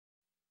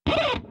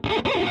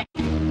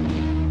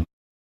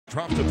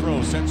Drops to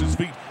throw, sends his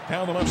feet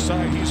down the left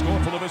side. He's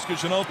going for Laviska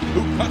Shenault,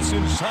 who cuts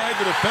inside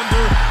the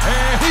defender,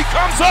 and he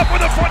comes up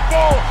with a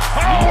football.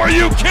 Oh, are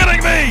you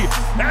kidding me?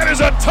 That is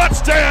a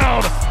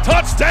touchdown.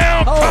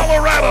 Touchdown,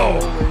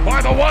 Colorado,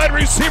 by the wide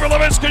receiver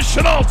Laviska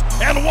Shenault.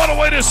 And what a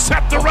way to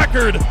set the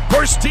record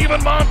for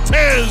Steven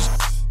Montez.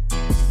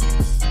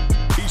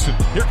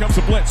 Here comes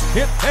the blitz,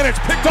 hit, and it's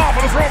picked off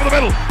on a throw over the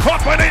middle.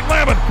 Caught by Nate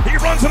Lamon. He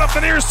runs it up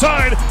the near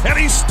side, and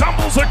he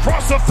stumbles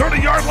across the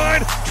 30-yard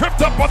line,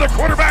 tripped up by the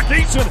quarterback,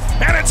 Eason,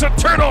 and it's a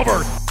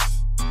turnover.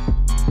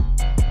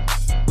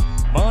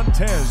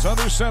 Montez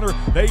under center.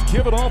 They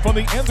give it off on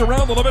the end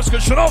around the Laviska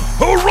Shenault,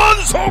 who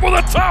runs over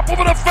the top of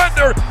a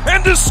defender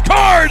and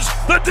discards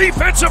the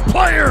defensive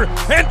player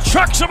and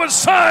chucks him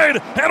aside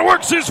and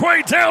works his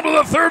way down to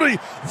the 30.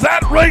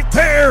 That right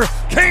there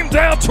came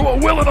down to a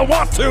will and a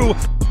want to.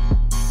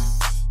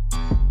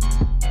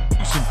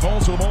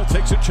 Falls to the ball,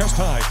 takes it chest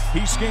high.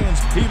 He scans,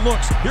 he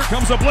looks. Here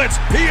comes a blitz.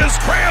 He is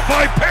grabbed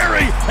by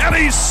Perry, and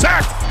he's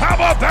sacked. How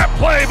about that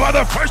play by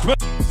the freshman?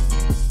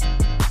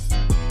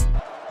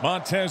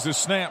 Montez is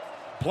snap.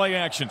 Play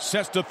action,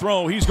 sets to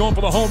throw. He's going for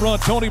the home run.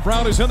 Tony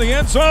Brown is in the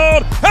end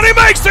zone, and he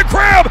makes the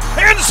grab.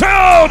 End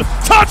zone.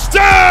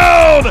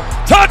 Touchdown!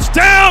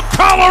 Touchdown,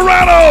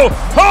 Colorado!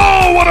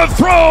 Oh, what a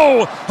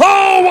throw!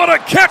 Oh, what a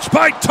catch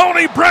by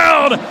Tony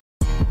Brown!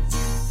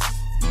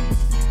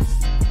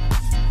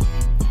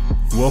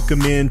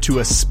 Welcome in to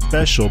a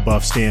special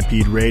Buff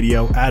Stampede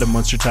Radio. Adam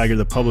Munster Tiger,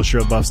 the publisher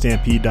of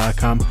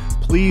BuffStampede.com.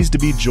 Pleased to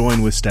be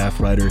joined with staff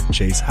writer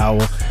Chase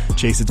Howell.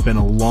 Chase, it's been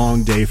a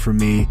long day for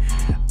me.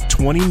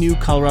 20 new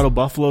Colorado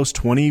Buffaloes,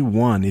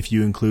 21 if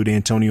you include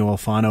Antonio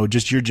Alfano.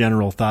 Just your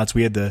general thoughts.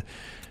 We had the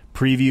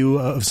preview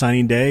of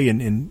signing day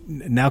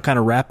and now kind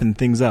of wrapping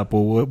things up.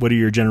 Well, what are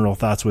your general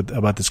thoughts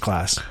about this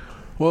class?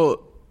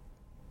 Well,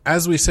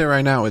 as we say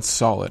right now, it's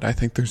solid. I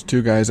think there's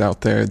two guys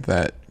out there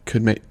that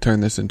could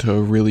turn this into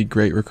a really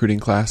great recruiting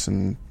class,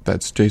 and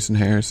that's Jason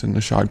Harris and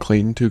Ashad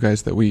Clayton, two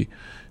guys that we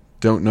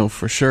don't know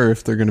for sure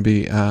if they're going to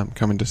be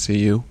coming to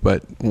CU,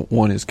 but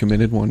one is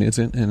committed, one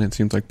isn't, and it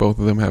seems like both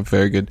of them have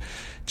very good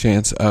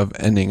chance of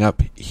ending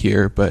up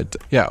here. But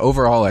yeah,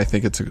 overall, I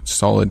think it's a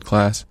solid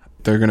class.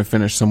 They're going to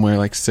finish somewhere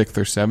like 6th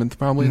or 7th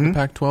probably in the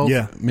Pac-12.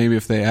 Yeah. Maybe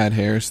if they add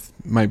Harris,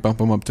 might bump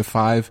them up to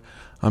 5,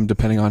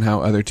 depending on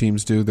how other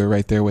teams do. They're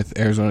right there with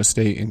Arizona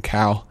State and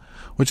Cal,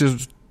 which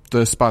is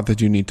the spot that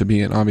you need to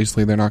be in.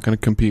 Obviously, they're not going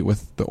to compete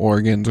with the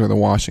Oregons or the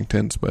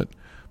Washingtons, but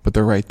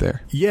they're right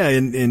there. Yeah,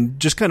 and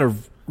just kind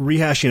of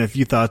rehashing a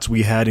few thoughts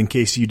we had in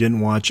case you didn't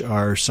watch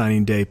our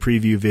signing day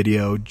preview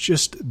video,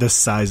 just the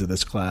size of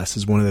this class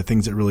is one of the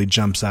things that really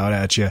jumps out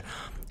at you.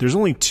 There's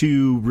only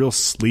 2 real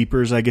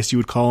sleepers, I guess you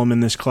would call them,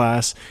 in this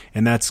class,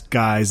 and that's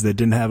guys that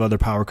didn't have other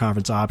power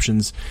conference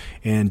options.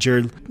 And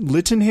Jared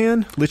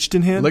Lichtenhan.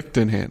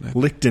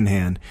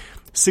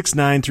 6'9",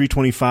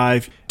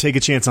 325. Take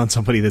a chance on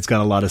somebody that's got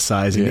a lot of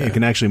size and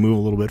can actually move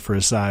a little bit for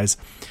his size.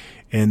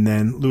 And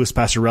then Louis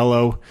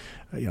Passarello,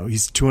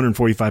 he's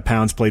 245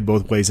 pounds, played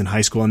both ways in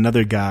high school.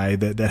 Another guy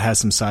that has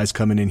some size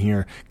coming in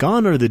here.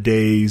 Gone are the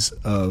days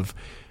of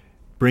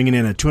bringing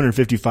in a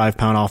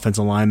 255-pound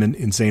offensive lineman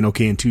and saying,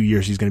 okay, in 2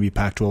 years he's going to be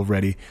Pac-12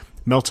 ready.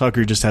 Mel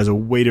Tucker just has a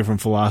way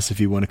different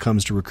philosophy when it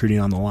comes to recruiting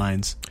on the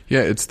lines. Yeah,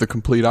 it's the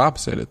complete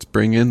opposite. It's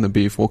bring in the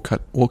beef, we'll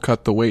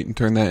cut the weight and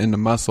turn that into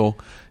muscle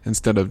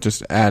instead of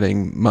just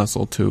adding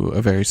muscle to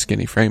a very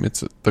skinny frame.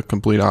 It's the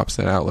complete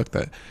opposite outlook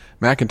that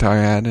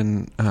McIntyre had,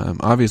 and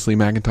obviously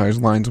McIntyre's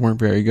lines weren't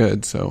very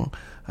good, so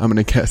I'm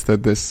going to guess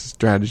that this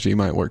strategy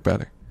might work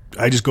better.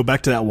 I just go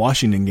back to that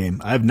Washington game.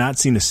 I have not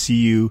seen a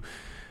CU,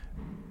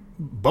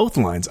 both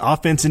lines,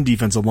 offense and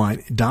defensive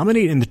line,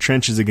 dominate in the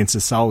trenches against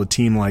a solid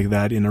team like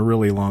that in a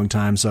really long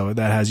time. So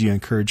that has you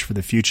encouraged for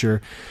the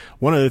future.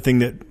 One other thing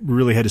that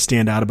really had to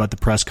stand out about the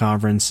press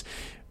conference,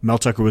 Mel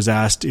Tucker was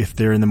asked if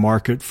they're in the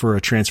market for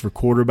a transfer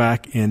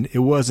quarterback, and it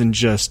wasn't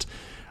just,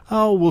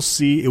 oh, we'll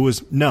see. It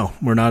was, no,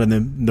 we're not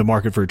in the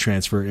market for a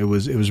transfer. It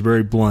was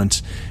very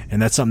blunt,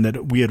 and that's something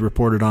that we had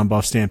reported on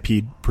Buff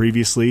Stampede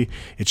previously.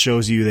 It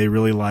shows you they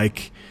really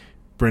like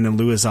Brendan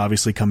Lewis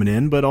obviously coming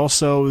in, but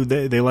also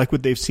they like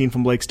what they've seen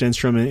from Blake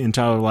Stenstrom and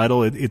Tyler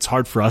Lytle. It's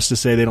hard for us to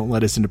say they don't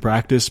let us into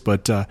practice,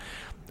 but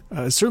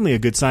certainly a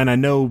good sign. I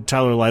know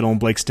Tyler Lytle and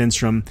Blake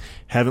Stenstrom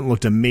haven't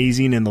looked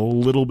amazing in the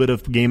little bit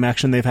of game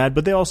action they've had,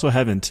 but they also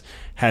haven't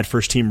had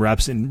first-team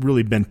reps and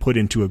really been put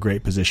into a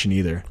great position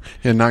either.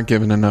 Yeah, not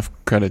giving enough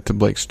credit to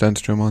Blake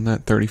Stenstrom on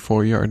that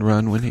 34-yard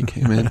run when he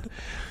came in.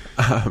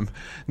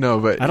 No,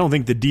 but I don't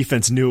think the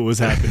defense knew it was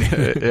happening.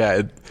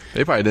 Yeah,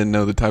 they probably didn't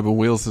know the type of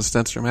wheels that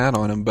Stenstrom had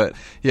on him. But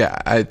yeah,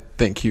 I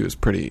think it was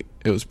pretty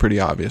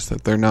obvious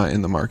that they're not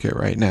in the market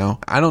right now.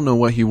 I don't know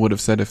what he would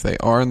have said if they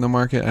are in the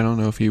market. I don't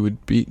know if he would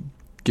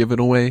give it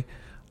away.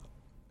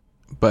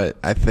 But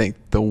I think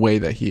the way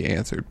that he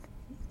answered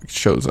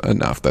shows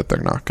enough that they're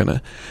not going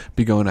to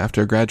be going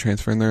after a grad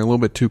transfer, and they're a little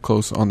bit too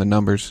close on the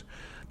numbers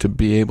to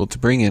be able to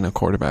bring in a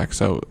quarterback.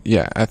 So,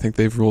 yeah, I think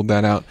they've ruled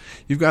that out.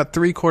 You've got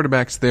 3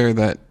 quarterbacks there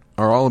that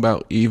are all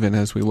about even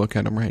as we look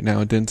at them right now.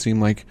 It didn't seem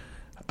like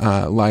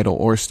Lytle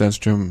or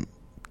Stenstrom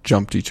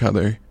jumped each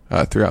other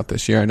throughout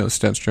this year. I know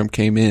Stenstrom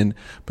came in,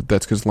 but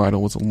that's because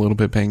Lytle was a little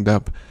bit banged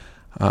up.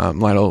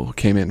 Lytle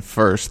came in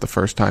the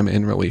first time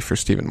in relief for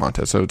Steven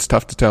Montez. So it's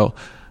tough to tell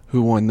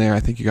who won there. I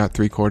think you got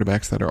 3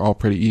 quarterbacks that are all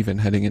pretty even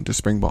heading into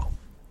spring ball.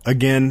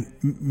 Again,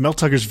 Mel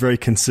Tucker's very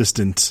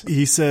consistent.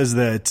 He says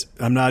that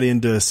I'm not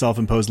into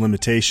self-imposed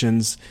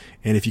limitations,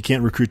 and if you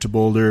can't recruit to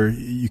Boulder,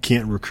 you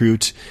can't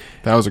recruit.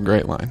 That was a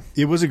great line.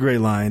 It was a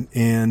great line,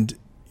 and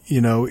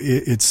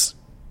it's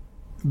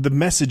the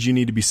message you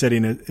need to be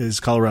setting as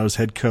Colorado's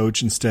head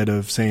coach instead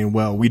of saying,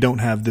 well, we don't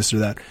have this or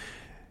that.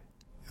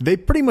 They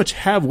pretty much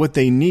have what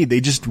they need. They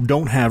just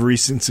don't have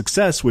recent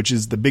success, which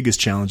is the biggest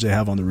challenge they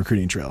have on the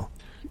recruiting trail.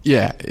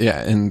 Yeah,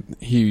 and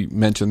he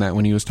mentioned that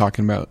when he was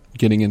talking about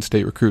getting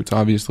in-state recruits.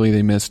 Obviously,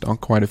 they missed on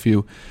quite a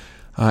few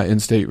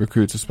in-state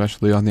recruits,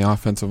 especially on the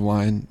offensive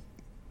line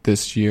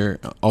this year,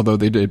 although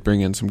they did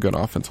bring in some good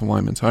offensive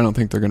linemen, so I don't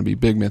think they're going to be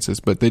big misses,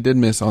 but they did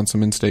miss on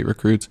some in-state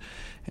recruits,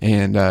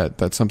 and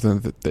that's something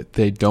that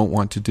they don't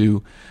want to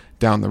do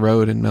down the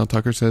road. And Mel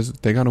Tucker says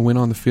they got to win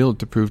on the field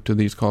to prove to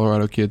these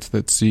Colorado kids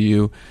that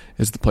CU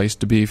is the place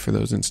to be for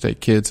those in-state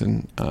kids,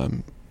 and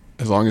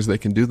as long as they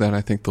can do that,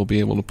 I think they'll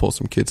be able to pull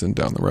some kids in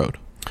down the road.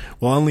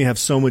 Well, I only have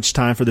so much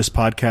time for this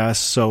podcast,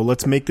 so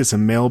let's make this a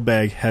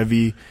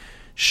mailbag-heavy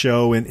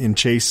show. And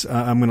Chase,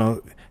 I'm going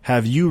to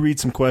have you read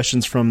some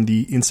questions from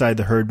the Inside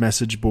the Herd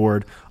message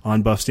board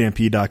on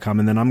BuffStampede.com,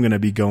 and then I'm going to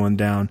be going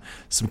down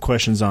some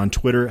questions on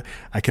Twitter.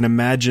 I can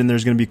imagine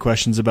there's going to be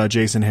questions about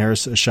Jason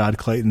Harris, Ashad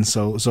Clayton,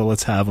 so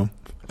let's have them.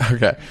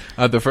 Okay.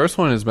 The first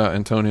one is about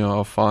Antonio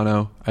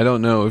Alfano. I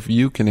don't know if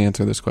you can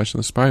answer this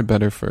question. It's probably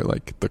better for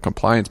the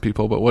compliance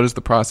people, but what is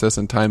the process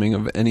and timing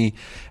of any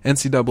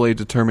NCAA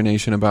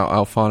determination about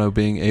Alfano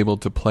being able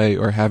to play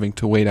or having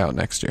to wait out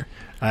next year?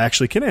 I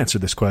actually can answer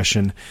this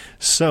question.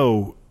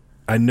 So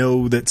I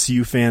know that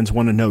CU fans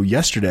want to know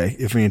yesterday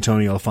if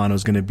Antonio Alfano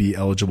is going to be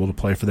eligible to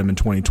play for them in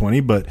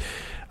 2020, but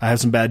I have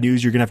some bad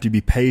news. You're going to have to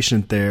be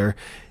patient there.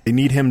 They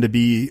need him to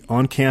be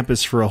on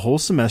campus for a whole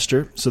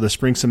semester, so the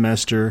spring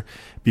semester,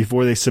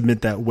 before they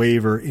submit that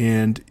waiver,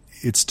 and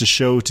it's to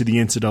show to the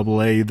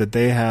NCAA that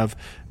they have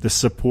the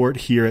support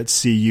here at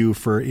CU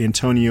for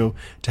Antonio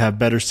to have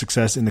better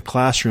success in the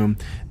classroom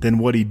than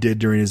what he did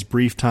during his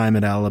brief time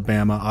at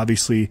Alabama.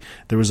 Obviously,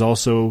 there was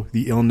also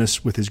the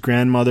illness with his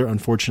grandmother.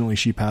 Unfortunately,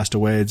 she passed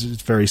away. It's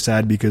very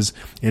sad because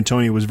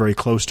Antonio was very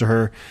close to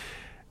her.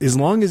 As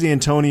long as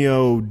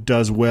Antonio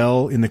does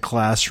well in the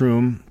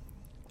classroom,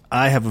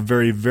 I have a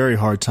very, very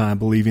hard time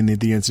believing that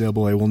the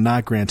NCAA will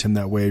not grant him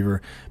that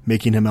waiver,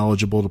 making him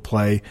eligible to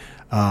play.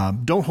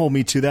 Don't hold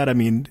me to that. I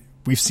mean,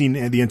 we've seen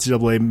the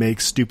NCAA make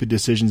stupid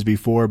decisions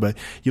before, but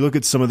you look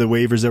at some of the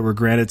waivers that were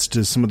granted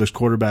to some of those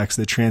quarterbacks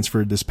that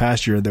transferred this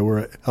past year that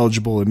were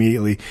eligible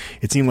immediately.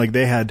 It seemed like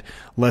they had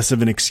less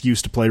of an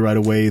excuse to play right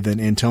away than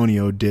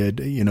Antonio did,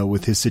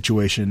 with his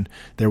situation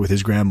there with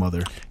his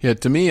grandmother. Yeah,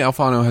 to me,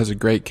 Alfano has a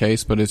great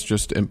case, but it's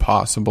just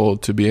impossible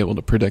to be able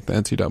to predict the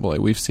NCAA.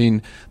 We've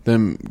seen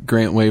them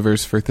grant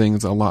waivers for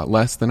things a lot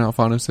less than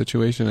Alfano's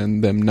situation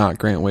and them not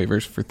grant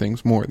waivers for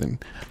things more than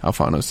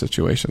Alfano's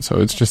situation.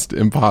 So it's just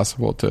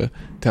impossible to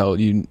tell.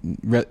 You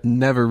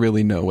never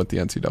really know what the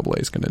NCAA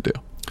is going to do.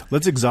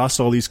 Let's exhaust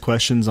all these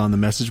questions on the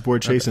message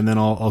board, Chase, and then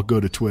I'll go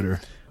to Twitter.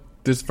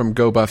 This is from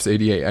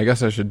GoBuffs88. I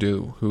guess I should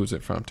do who's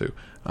it from too.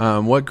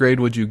 What grade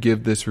would you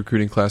give this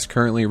recruiting class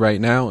currently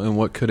right now, and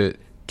what could it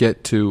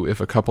get to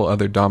if a couple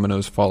other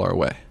dominoes fall our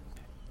way?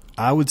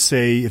 I would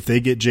say if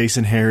they get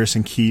Jason Harris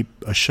and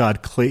keep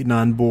Ashad Clayton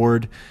on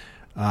board,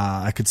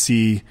 I could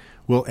see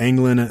Will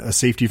Anglin, a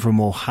safety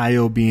from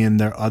Ohio, being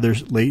their other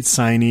late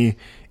signee.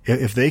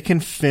 If they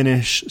can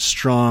finish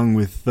strong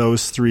with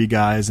those 3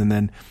 guys, and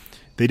then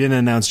they didn't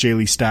announce J.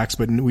 Lee Stacks,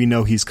 but we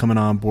know he's coming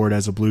on board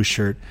as a blue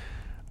shirt,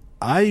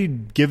 I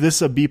give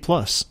this a B+.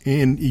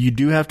 And you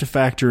do have to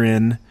factor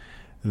in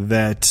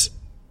that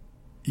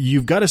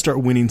you've got to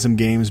start winning some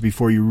games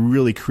before you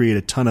really create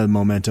a ton of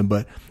momentum.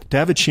 But to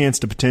have a chance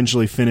to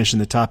potentially finish in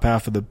the top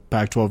half of the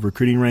Pac-12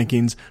 recruiting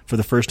rankings for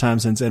the first time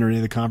since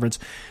entering the conference,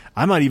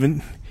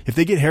 if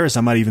they get Harris,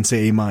 I might even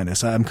say A-.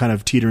 I'm kind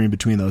of teetering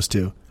between those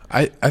two.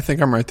 I think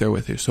I'm right there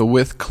with you. So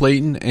with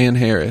Clayton and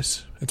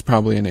Harris, it's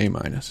probably an A-.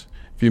 If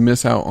you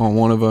miss out on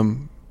one of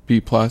them, B+.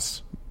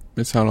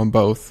 Miss out on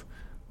both,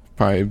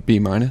 probably B-.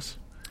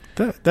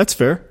 That's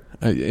fair.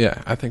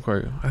 Yeah, I think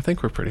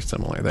we're pretty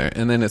similar there.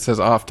 And then it says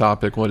off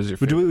topic. What is your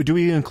favorite? Do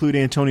we include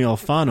Antonio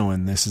Alfano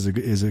in this?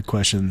 Is a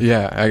question.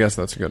 Yeah, I guess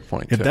that's a good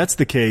point. If that's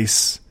the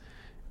case,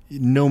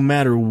 no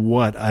matter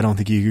what, I don't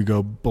think you could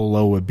go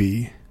below a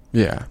B.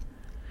 Yeah.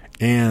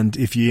 And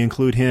if you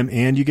include him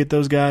and you get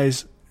those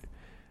guys,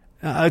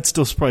 I'd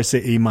still probably say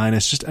A-.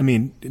 Just, I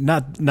mean,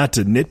 not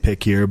to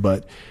nitpick here,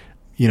 but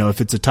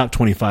if it's a top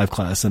 25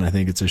 class, then I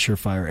think it's a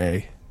surefire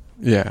A.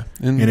 Yeah,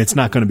 and it's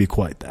not going to be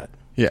quite that.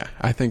 Yeah,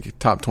 I think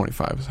top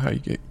 25 is how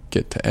you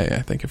get to A.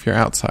 I think if you're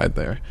outside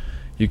there,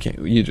 you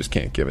just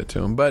can't give it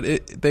to them. But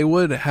they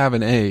would have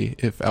an A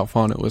if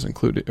Alfano was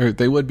included, or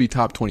they would be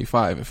top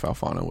 25 if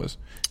Alfano was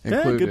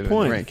included good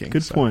point. in the rankings.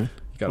 Good point.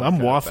 I'm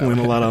waffling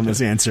a lot on this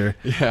answer.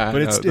 Yeah,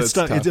 but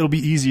it'll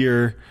be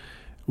easier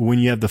when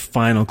you have the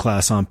final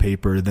class on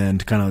paper, then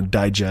to kind of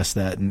digest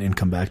that and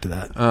come back to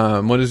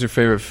that. What is your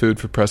favorite food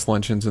for press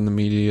luncheons in the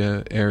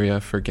media area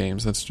for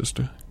games? That's just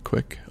a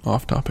quick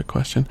off-topic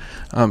question.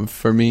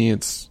 For me,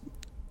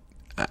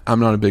 I'm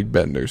not a big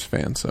Bender's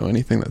fan, so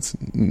anything that's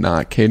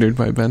not catered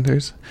by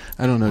Bender's.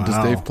 I don't know. Wow.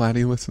 Does Dave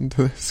Platty listen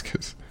to this?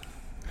 'Cause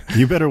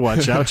you better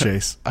watch out,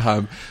 Chase.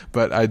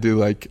 But I do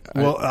like.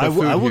 Well,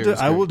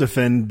 I will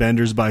defend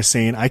Bender's by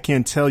saying I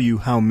can't tell you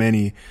how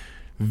many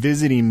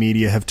visiting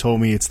media have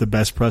told me it's the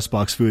best press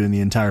box food in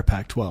the entire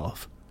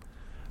Pac-12.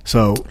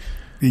 So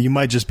you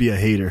might just be a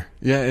hater.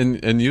 Yeah,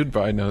 and you'd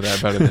probably know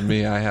that better than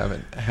me. I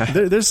haven't.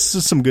 There's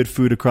some good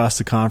food across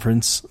the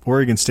conference.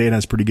 Oregon State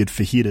has pretty good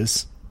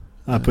fajitas.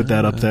 I put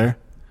that up there.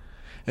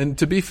 And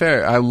to be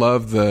fair, I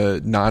love the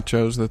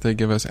nachos that they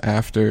give us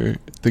after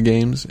the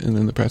games and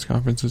in the press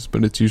conferences,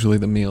 but it's usually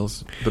the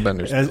meals, the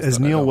Bender's meals. As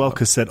Neil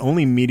Welka said,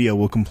 only media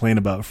will complain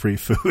about free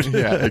food.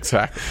 Yeah,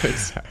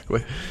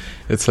 exactly.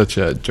 It's such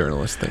a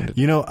journalist thing to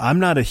do. I'm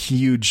not a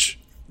huge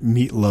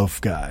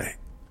meatloaf guy.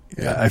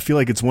 Yeah. I feel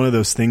like it's one of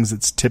those things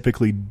that's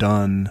typically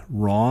done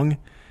wrong.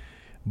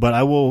 But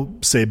I will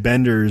say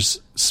Bender's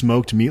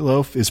smoked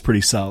meatloaf is pretty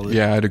solid.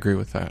 Yeah, I'd agree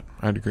with that.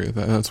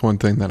 That's one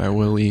thing that I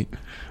will eat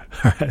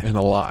and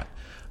a lot.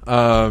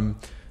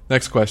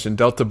 Next question,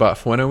 Delta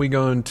Buff. When are we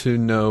going to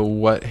know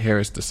what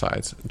Harris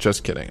decides?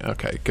 Just kidding.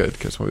 Okay, good,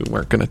 because we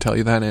weren't going to tell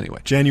you that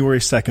anyway. January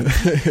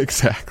 2nd.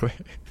 Exactly.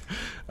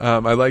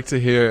 I'd like to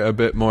hear a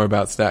bit more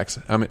about Stacks.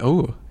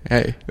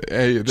 Hey,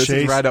 this Chase,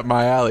 is right up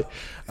my alley.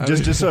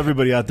 Just so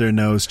everybody out there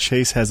knows,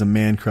 Chase has a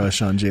man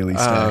crush on J. Lee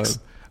Stacks.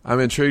 I'm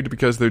intrigued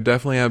because there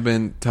definitely have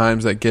been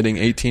times that getting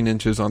 18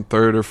 inches on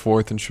third or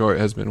fourth and short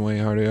has been way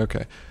harder.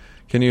 Okay.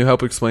 Can you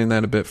help explain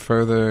that a bit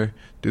further?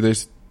 Do they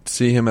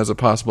see him as a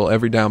possible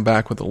every down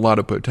back with a lot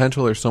of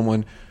potential, or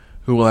someone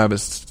who will have a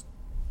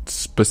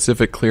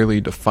specific,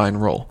 clearly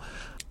defined role?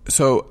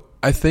 So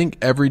I think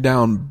every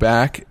down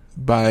back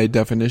by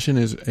definition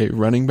is a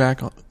running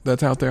back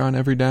that's out there on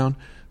every down.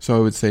 So I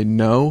would say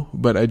no,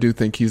 but I do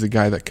think he's a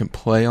guy that can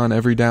play on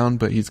every down,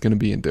 but he's going to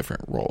be in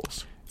different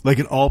roles. Like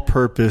an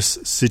all-purpose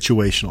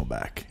situational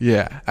back.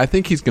 Yeah, I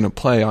think he's going to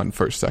play on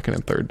first, second,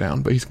 and third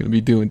down, but he's going to be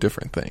doing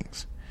different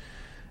things.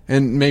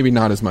 And maybe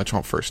not as much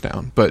on first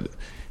down, but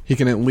he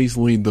can at least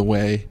lead the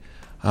way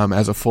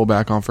as a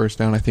fullback on first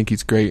down. I think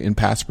he's great in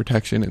pass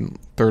protection and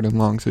third and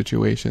long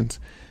situations.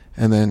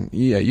 And then,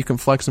 you can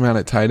flex him out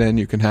at tight end.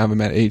 You can have him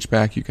at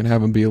H-back. You can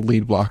have him be a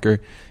lead blocker.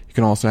 You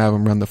can also have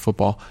him run the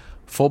football.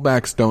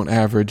 Fullbacks don't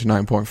average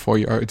 9.4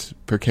 yards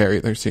per carry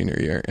their senior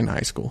year in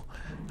high school.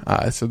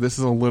 So this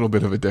is a little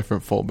bit of a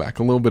different fullback,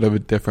 a little bit of a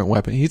different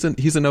weapon. He's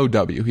an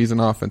OW. He's an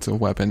offensive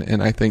weapon.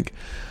 And I think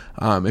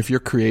if you're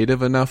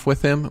creative enough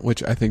with him,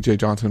 which I think Jay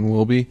Johnson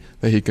will be,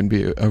 that he can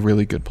be a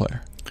really good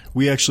player.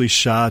 We actually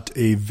shot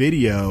a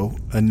video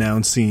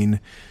announcing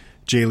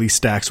J. Lee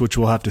Stacks, which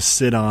we'll have to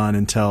sit on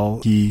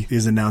until he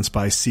is announced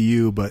by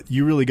CU. But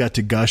you really got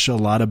to gush a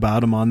lot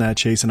about him on that,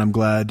 Chase, and I'm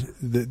glad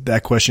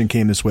that question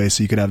came this way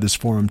so you could have this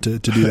forum to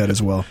do that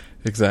as well.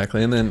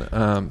 Exactly. And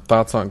then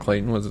thoughts on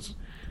Clayton was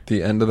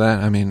the end of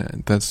that. I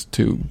mean, that's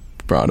too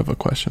broad of a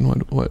question.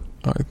 What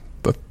are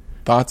the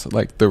thoughts,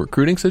 like the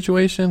recruiting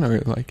situation, or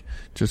like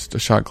just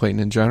Ashad Clayton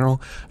in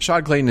general?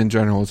 Ashad Clayton in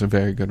general is a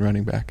very good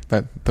running back.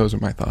 Those are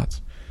my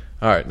thoughts.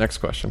 All right, next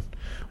question.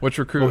 Which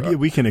recruit? Well,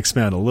 we can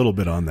expand a little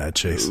bit on that,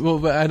 Chase. Well,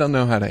 but I don't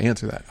know how to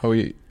answer that.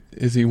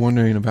 Is he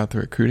wondering about the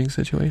recruiting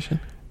situation?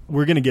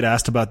 We're going to get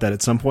asked about that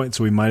at some point,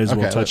 so we might as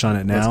well touch on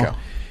it now. Let's go.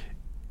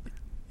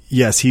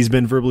 Yes, he's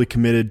been verbally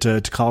committed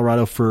to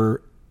Colorado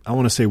for, I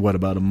want to say,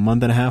 about a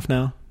month and a half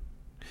now?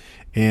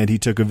 And he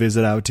took a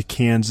visit out to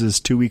Kansas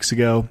 2 weeks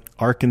ago.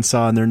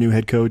 Arkansas and their new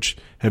head coach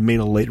have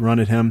made a late run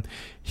at him.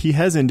 He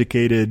has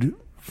indicated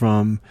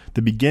from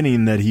the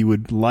beginning that he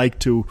would like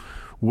to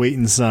wait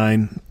and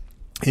sign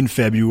in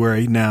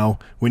February. Now,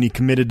 when he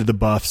committed to the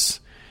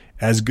Buffs,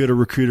 as good a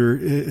recruiter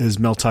as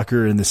Mel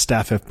Tucker and the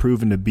staff have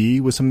proven to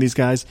be with some of these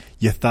guys,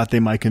 you thought they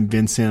might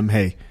convince him,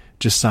 hey,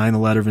 just sign the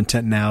letter of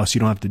intent now so you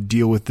don't have to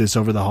deal with this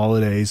over the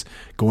holidays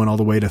going all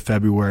the way to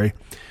February.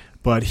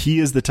 But he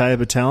is the type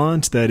of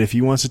talent that if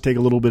he wants to take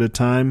a little bit of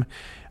time,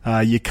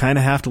 you kind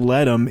of have to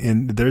let him.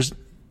 And there's,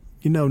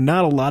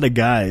 not a lot of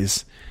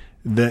guys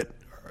that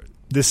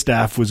this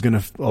staff was going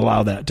to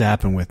allow that to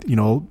happen with.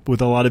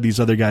 With a lot of these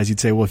other guys,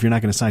 you'd say, well, if you're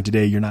not going to sign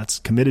today, you're not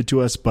committed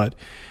to us. But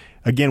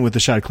again, with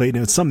Ashad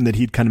Clayton, it's something that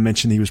he'd kind of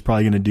mentioned he was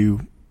probably going to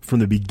do from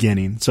the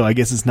beginning. So I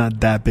guess it's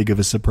not that big of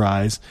a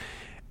surprise.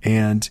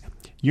 And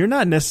you're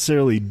not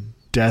necessarily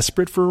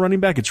desperate for a running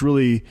back. It's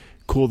really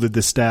cool that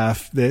the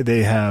staff,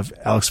 they have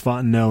Alex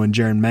Fontenot and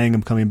Jaron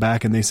Mangum coming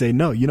back, and they say,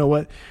 no, you know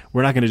what?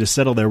 We're not going to just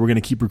settle there. We're going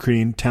to keep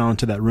recruiting talent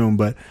to that room.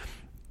 But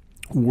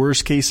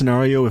worst case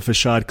scenario, if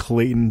Ashad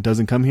Clayton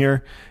doesn't come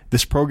here,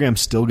 this program's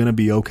still going to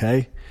be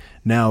okay.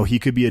 Now, he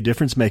could be a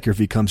difference maker if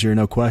he comes here,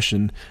 no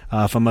question.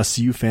 If I'm a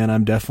CU fan,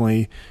 I'm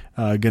definitely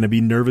going to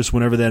be nervous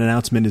whenever that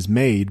announcement is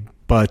made.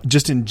 But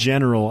just in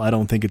general, I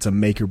don't think it's a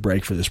make or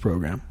break for this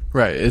program.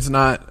 Right. It's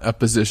not a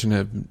position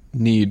of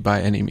need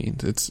by any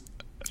means. It's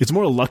It's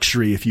more a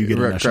luxury if you get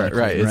a national recruit,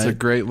 right. It's a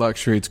great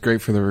luxury. It's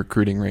great for the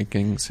recruiting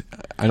rankings.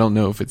 I don't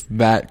know if it's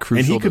that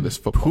crucial to this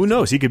football. Who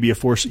knows? He could be a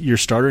 4-year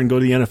starter and go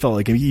to the NFL.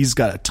 Like, he's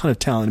got a ton of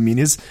talent. I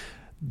mean,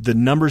 the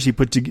numbers he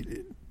put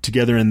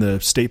together in the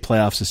state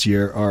playoffs this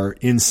year are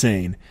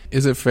insane.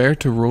 Is it fair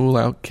to rule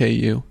out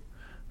KU?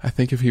 I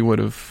think if he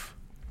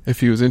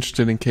was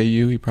interested in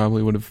KU, he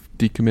probably would have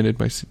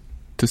decommitted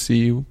to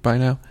CU by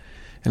now.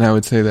 And I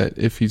would say that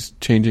if he's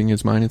changing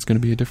his mind, it's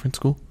going to be a different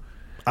school.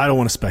 I don't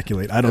want to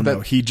speculate. I don't know.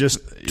 He just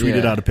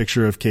tweeted out a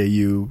picture of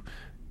KU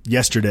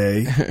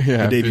yesterday,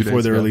 the day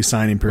before the early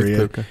signing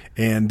period.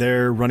 And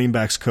their running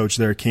backs coach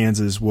there at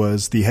Kansas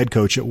was the head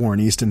coach at Warren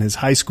Easton, his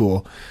high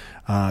school.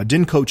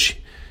 Didn't coach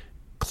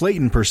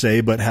Clayton per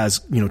se, but has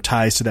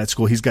ties to that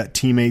school. He's got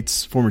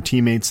former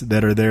teammates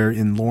that are there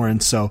in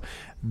Lawrence. So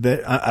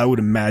that I would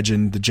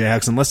imagine the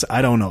Jayhawks, unless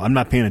I don't know, I'm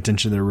not paying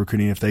attention to their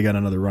recruiting. If they got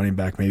another running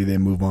back, maybe they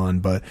move on.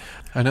 But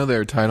I know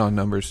they're tight on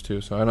numbers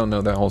too, so I don't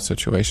know that whole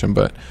situation.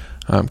 But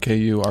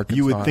KU, Arkansas,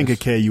 you would think at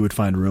KU would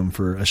find room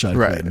for a shot.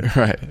 Right.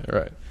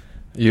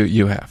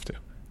 You have to.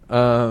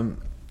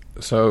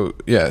 So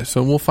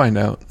we'll find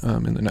out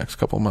in the next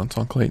couple months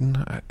on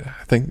Clayton. I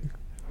think,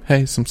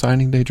 hey, some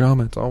signing day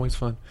drama. It's always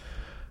fun.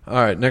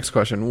 All right, next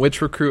question.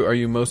 Which recruit are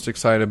you most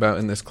excited about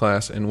in this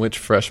class, and which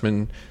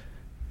freshman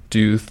do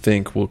you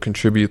think will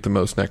contribute the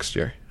most next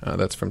year?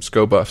 That's from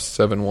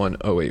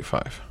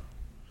ScoBuff71085.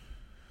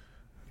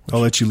 I'll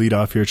let you lead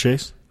off here,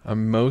 Chase.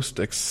 I'm most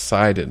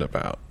excited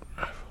about.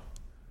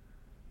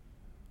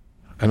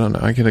 I don't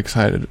know. I get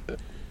excited.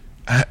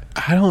 I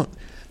don't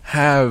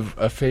have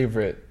a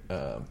favorite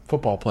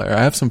football player.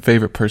 I have some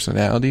favorite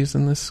personalities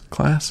in this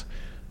class.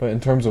 But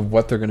in terms of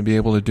what they're going to be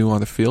able to do on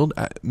the field,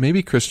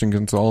 maybe Christian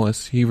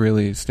Gonzalez. He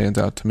really stands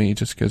out to me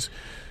just because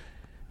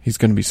he's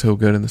going to be so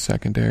good in the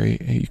secondary.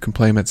 You can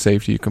play him at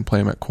safety. You can play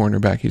him at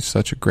cornerback. He's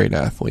such a great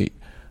athlete.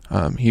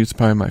 He was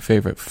probably my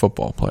favorite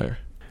football player.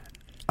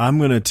 I'm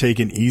going to take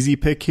an easy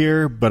pick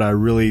here, but I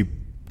really,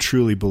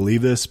 truly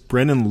believe this.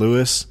 Brendan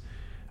Lewis,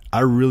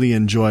 I really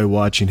enjoy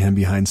watching him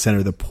behind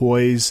center. The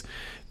poise,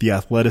 the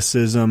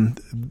athleticism,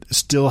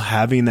 still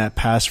having that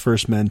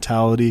pass-first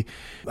mentality.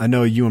 I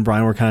know you and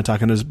Brian were kind of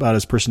talking about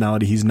his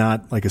personality. He's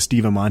not like a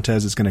Steven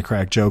Montez that's going to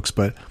crack jokes,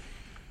 but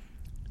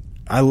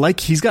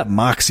he's got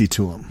moxie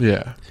to him.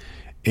 Yeah.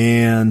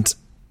 And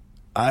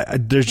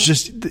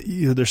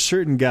there's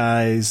certain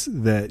guys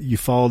that you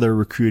follow their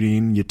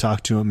recruiting, you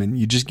talk to them, and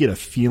you just get a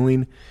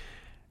feeling.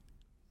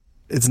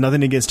 It's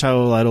nothing against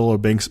Tyler Lytle or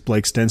Blake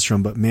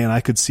Stenstrom, but man, I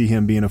could see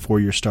him being a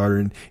 4-year starter.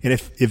 And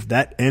if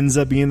that ends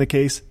up being the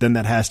case, then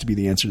that has to be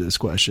the answer to this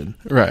question.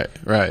 Right.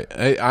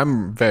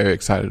 I'm very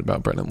excited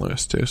about Brendan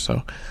Lewis too,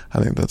 so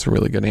I think that's a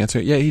really good answer.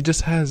 Yeah, he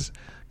just has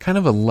kind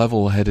of a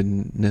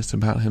level-headedness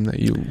about him that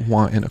you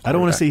want in a quarterback. I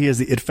don't want to say he has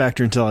the it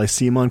factor until I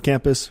see him on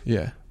campus.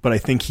 Yeah. But I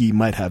think he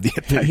might have the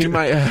it factor. He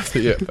might have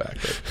the it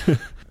factor.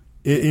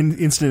 In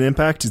instant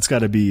impact, it's got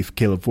to be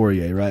Caleb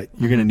Fourier, right?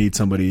 You're going to need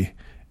somebody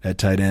at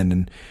tight end,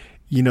 and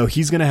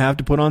he's going to have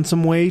to put on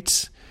some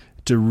weight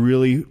to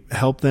really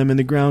help them in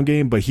the ground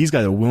game, but he's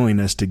got a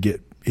willingness to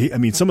get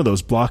some of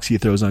those blocks he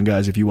throws on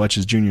guys, if you watch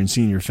his junior and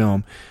senior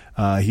film,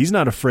 he's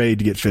not afraid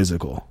to get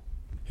physical.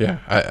 Yeah,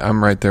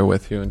 I'm right there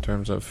with you in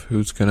terms of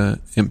who's going to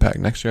impact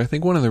next year. I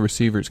think one of the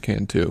receivers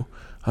can too,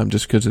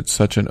 just because it's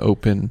such an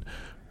open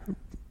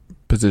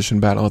position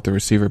battle at the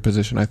receiver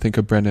position. I think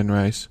of Brendan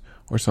Rice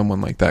or someone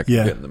like that can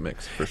get in the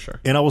mix for sure.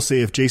 And I will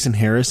say, if Jason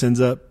Harris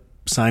ends up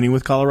signing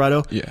with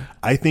Colorado,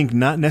 I think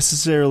not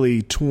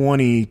necessarily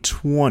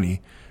 2020,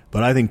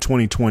 but I think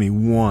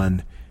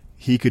 2021,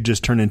 he could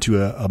just turn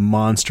into a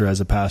monster as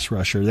a pass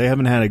rusher. They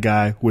haven't had a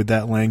guy with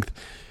that length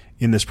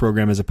in this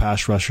program as a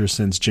pass rusher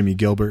since Jimmy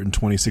Gilbert in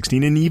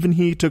 2016, and even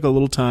he took a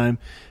little time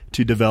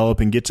to develop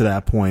and get to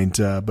that point.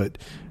 But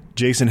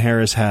Jason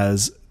Harris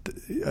has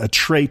a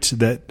trait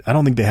that I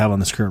don't think they have on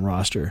this current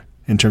roster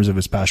in terms of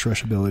his pass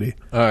rush ability.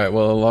 All right,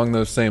 well, along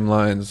those same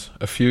lines,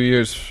 a few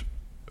years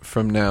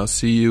from now,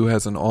 CU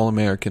has an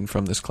All-American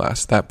from this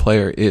class. That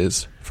player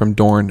is from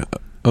Dorn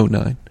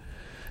 09.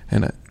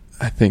 And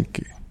I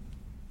think...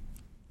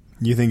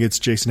 You think it's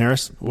Jason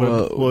Harris?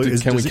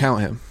 Can we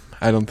count him?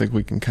 I don't think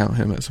we can count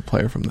him as a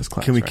player from this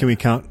class. Can we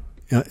count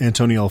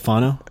Antonio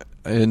Alfano?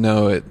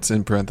 No, it's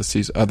in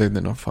parentheses, other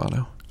than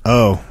Alfano.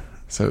 Oh.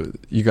 So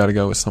you got to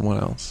go with someone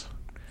else.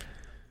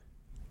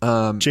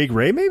 Jake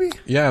Ray, maybe?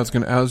 Yeah,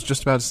 I was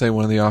just about to say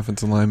one of the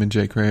offensive linemen,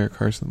 Jake Ray or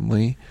Carson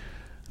Lee.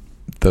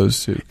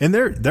 Those two. And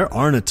there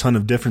aren't a ton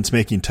of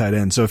difference-making tight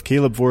ends. So if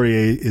Caleb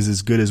Fourier is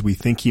as good as we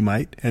think he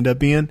might end up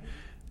being,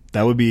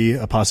 that would be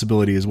a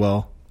possibility as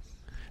well.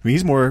 I mean,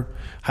 he's more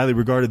highly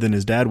regarded than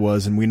his dad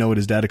was, and we know what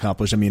his dad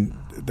accomplished. I mean,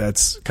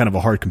 that's kind of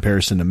a hard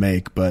comparison to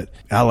make, but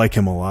I like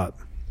him a lot.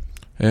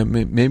 And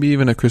maybe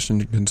even a Christian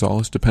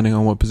Gonzalez, depending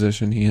on what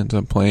position he ends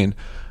up playing.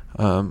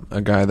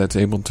 A guy that's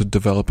able to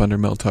develop under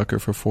Mel Tucker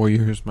for 4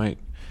 years might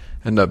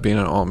end up being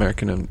an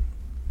All-American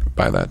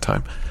by that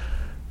time.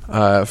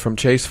 From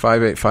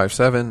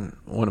Chase5857,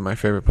 one of my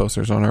favorite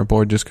posters on our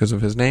board just because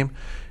of his name.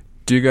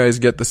 Do you guys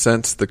get the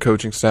sense the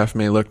coaching staff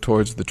may look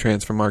towards the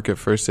transfer market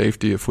for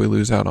safety if we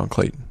lose out on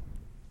Clayton?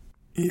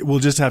 We'll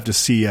just have to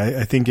see.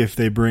 I think if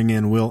they bring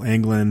in Will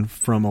Anglin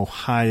from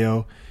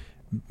Ohio,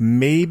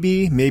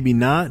 maybe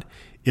not.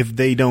 If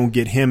they don't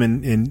get him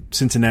and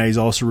Cincinnati's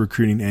also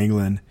recruiting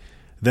Anglin,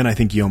 then I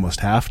think you almost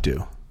have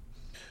to.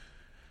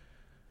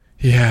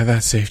 Yeah,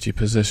 that safety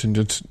position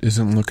just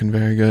isn't looking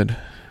very good.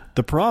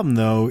 The problem,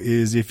 though,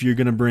 is if you're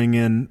going to bring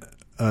in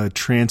a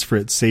transfer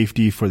at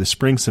safety for the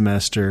spring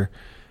semester,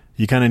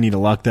 you kind of need to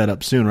lock that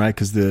up soon, right?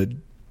 Because the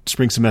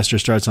spring semester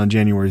starts on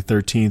January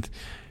 13th.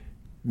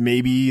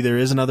 Maybe there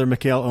is another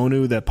Mikhail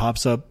Onu that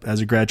pops up as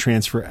a grad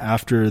transfer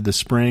after the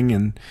spring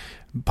and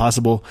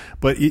possible.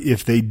 But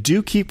if they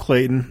do keep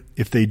Clayton,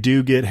 if they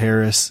do get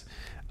Harris,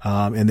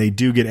 and they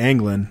do get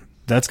Anglin,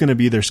 that's going to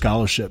be their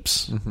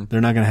scholarships. Mm-hmm.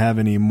 They're not going to have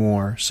any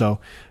more. So,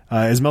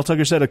 as Mel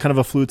Tucker said, a kind of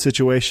a fluid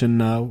situation.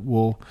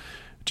 We'll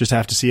just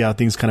have to see how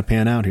things kind of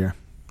pan out here.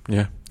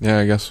 Yeah,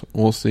 I guess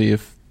we'll see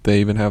if they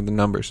even have the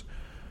numbers.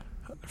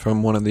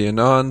 From one of the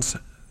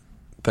Anons,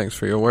 thanks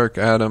for your work,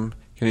 Adam.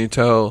 Can you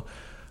tell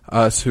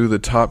us who the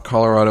top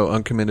Colorado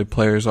uncommitted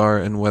players are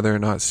and whether or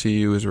not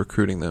CU is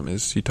recruiting them?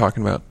 Is he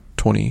talking about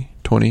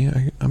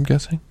 2020, I'm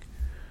guessing?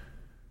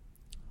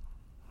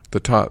 The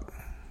top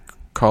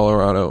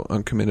Colorado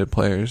uncommitted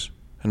players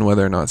and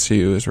whether or not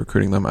CU is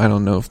recruiting them. I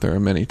don't know if there are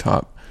many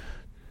top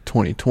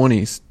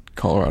 2020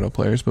 Colorado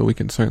players, but we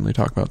can certainly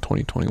talk about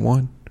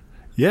 2021.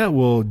 Yeah,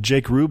 well,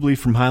 Jake Rubley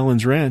from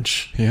Highlands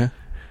Ranch. Yeah.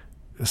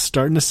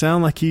 Starting to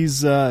sound like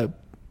he's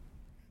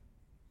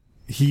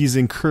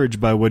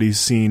encouraged by what he's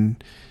seen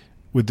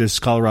with this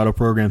Colorado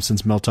program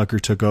since Mel Tucker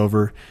took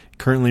over.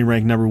 Currently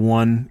ranked number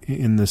 1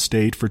 in the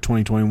state for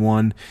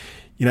 2021.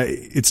 You know,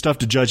 it's tough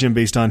to judge him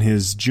based on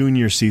his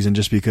junior season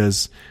just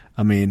because,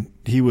 I mean,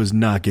 he was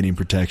not getting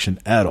protection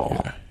at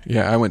all.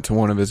 Yeah, I went to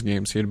one of his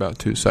games. He had about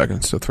 2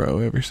 seconds to throw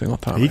every single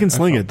time. He can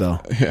sling it, though.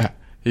 Yeah,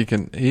 he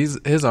can.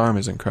 His arm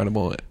is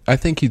incredible. I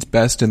think he's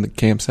best in the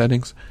camp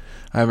settings.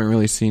 I haven't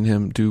really seen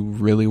him do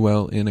really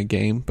well in a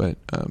game, but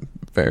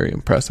very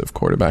impressive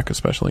quarterback,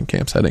 especially in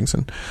camp settings.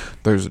 And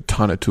there's a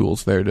ton of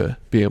tools there to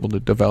be able to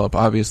develop.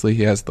 Obviously,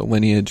 he has the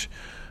lineage.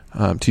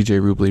 TJ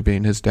Rubley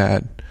being his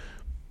dad,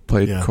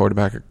 played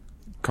quarterback at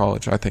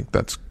college. I think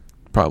that's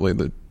probably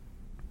the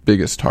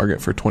biggest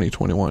target for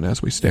 2021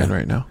 as we stand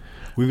right now.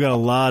 We've got a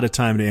lot of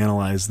time to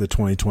analyze the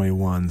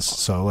 2021s,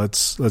 so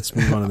let's move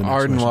on to the next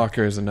Arden question.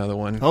 Walker is another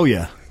one. Oh,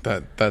 yeah.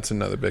 That's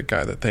another big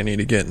guy that they need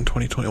to get in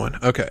 2021.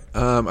 Okay.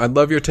 I'd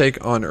love your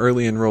take on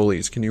early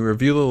enrollees. Can you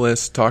review the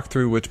list, talk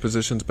through which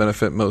positions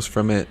benefit most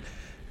from it,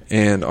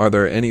 and are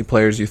there any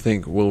players you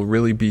think will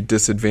really be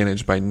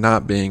disadvantaged by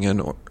not being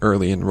an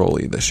early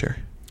enrollee this year?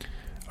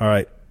 All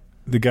right.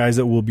 The guys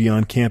that will be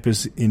on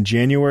campus in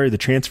January, the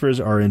transfers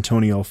are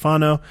Antonio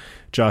Alfano,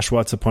 Josh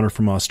Watts, a punter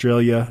from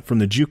Australia. From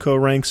the JUCO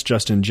ranks,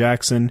 Justin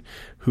Jackson,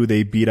 who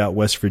they beat out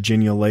West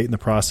Virginia late in the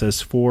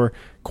process for.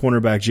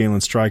 Cornerback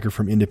Jalen Stryker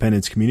from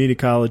Independence Community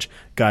College.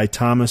 Guy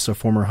Thomas, a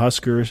former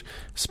Husker,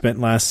 spent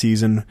last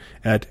season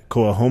at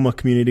Coahoma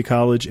Community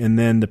College. And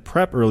then the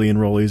prep early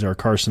enrollees are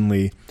Carson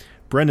Lee,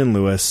 Brendan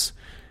Lewis,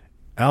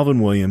 Alvin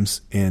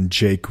Williams, and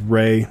Jake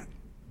Ray.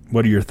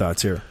 What are your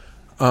thoughts here?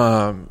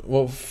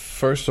 Well,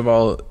 first of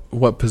all,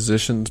 what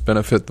positions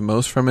benefit the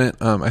most from it?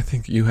 I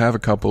think you have a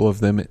couple of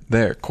them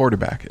there.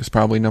 Quarterback is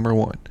probably number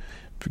 1.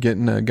 For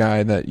getting a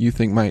guy that you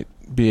think might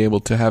be able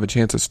to have a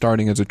chance of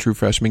starting as a true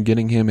freshman,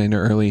 getting him in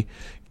early,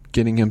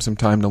 getting him some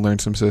time to learn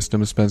some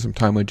systems, spend some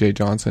time with Jay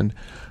Johnson,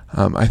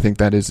 I think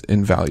that is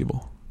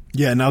invaluable.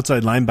 Yeah, an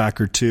outside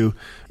linebacker, too.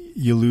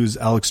 You lose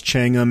Alex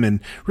Changham, and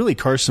really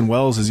Carson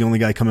Wells is the only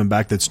guy coming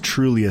back that's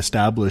truly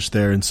established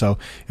there. And so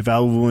if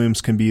Alvin Williams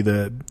can be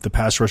the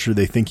pass rusher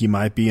they think he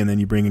might be, and then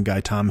you bring in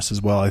Guy Thomas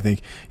as well, I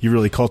think you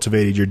really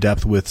cultivated your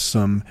depth with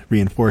some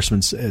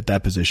reinforcements at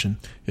that position.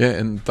 Yeah,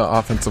 and the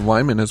offensive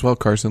linemen as well,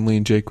 Carson Lee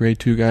and Jake Ray,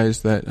 2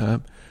 guys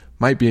that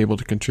might be able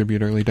to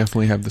contribute early,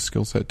 definitely have the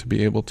skill set to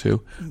be able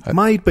to.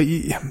 Might, but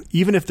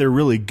even if they're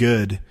really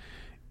good,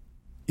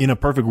 in a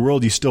perfect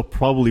world, you still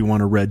probably want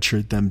to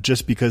redshirt them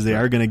just because they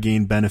are going to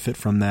gain benefit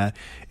from that.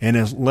 And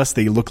unless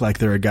they look like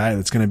they're a guy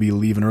that's going to be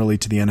leaving early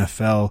to the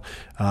NFL,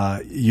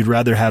 you'd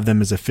rather have them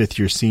as a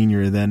fifth-year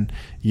senior than,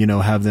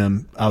 have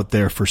them out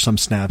there for some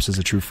snaps as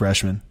a true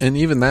freshman. And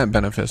even that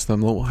benefits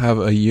them. They'll have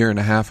a year and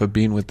a half of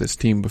being with this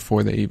team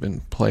before they even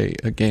play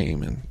a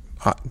game, and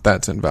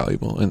that's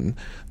invaluable. And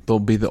they'll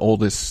be the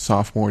oldest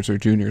sophomores or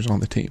juniors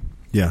on the team.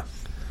 Yeah.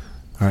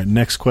 All right,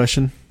 next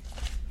question.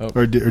 Oh.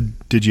 Or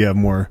did you have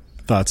more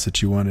thoughts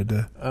that you wanted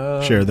to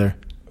share there?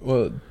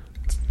 Well,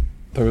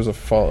 there was a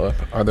follow-up.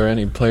 Are there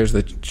any players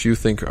that you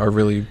think are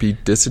really be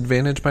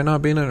disadvantaged by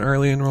not being an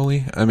early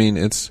enrollee? I mean,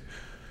 it's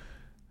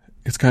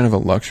kind of a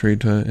luxury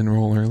to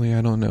enroll early.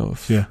 I don't know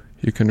if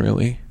you can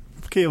really.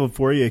 If Caleb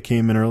Fourier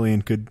came in early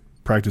and could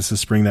practice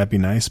this spring, that'd be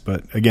nice.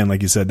 But again,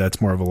 like you said, that's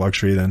more of a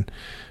luxury than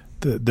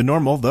the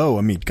normal. Though,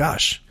 I mean,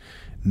 gosh,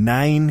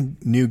 9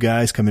 new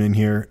guys coming in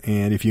here,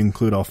 and if you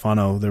include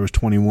Alfano, there was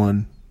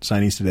 21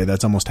 signees today.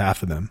 That's almost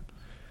half of them.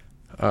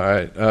 All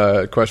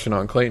right. Question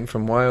on Clayton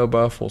from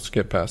Buff. We'll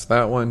skip past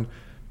that one.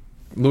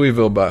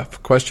 Louisville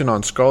Buff. Question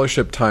on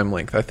scholarship time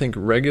length. I think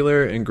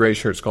regular and gray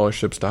shirt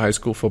scholarships to high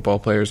school football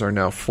players are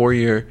now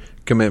 4-year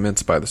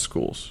commitments by the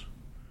schools.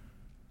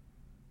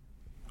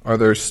 Are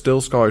there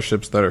still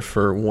scholarships that are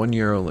for 1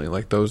 year only,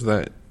 like those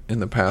that in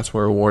the past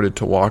were awarded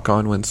to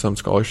walk-on when some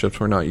scholarships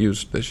were not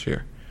used this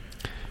year?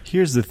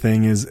 Here's the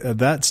thing is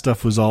that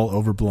stuff was all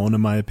overblown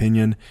in my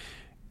opinion.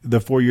 The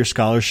 4-year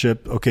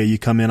scholarship, okay, you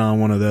come in on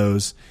one of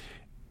those.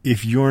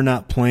 If you're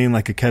not playing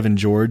like a Kevin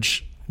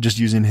George, just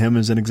using him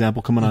as an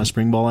example, coming on a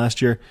spring ball last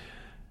year,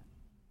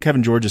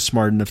 Kevin George is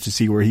smart enough to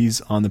see where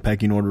he's on the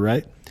pecking order,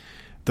 right?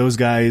 Those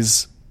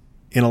guys,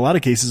 in a lot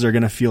of cases, are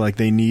going to feel like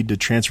they need to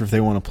transfer if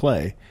they want to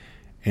play.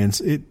 And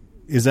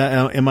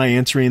am I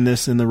answering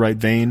this in the right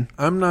vein?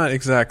 I'm not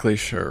exactly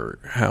sure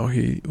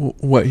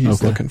what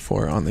he's looking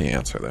for on the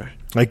answer there.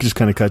 I just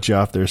kind of cut you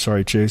off there.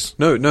 Sorry, Chase.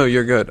 No,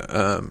 you're good.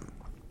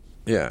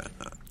 Yeah.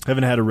 I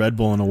haven't had a Red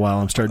Bull in a while.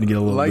 I'm starting to get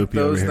a little loopy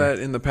over here. Like those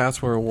that in the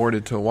past were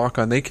awarded to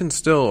walk-on, they can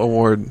still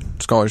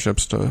award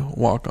scholarships to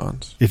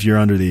walk-ons. If you're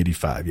under the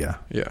 85, yeah.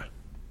 Yeah.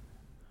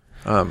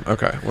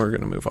 Okay, we're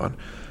going to move on.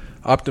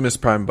 Optimus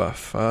Prime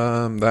Buff.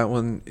 That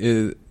one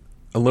is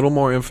a little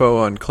more info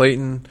on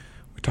Clayton.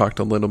 We talked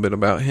a little bit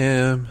about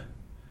him.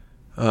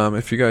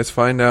 If you guys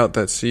find out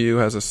that CU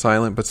has a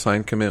silent but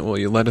signed commit, will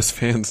you let us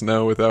fans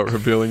know without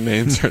revealing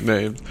names or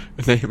names?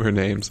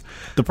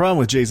 The problem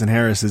with Jason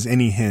Harris is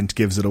any hint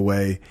gives it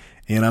away,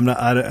 and I'm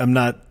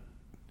not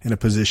in a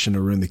position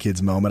to ruin the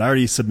kid's moment. I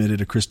already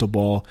submitted a crystal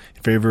ball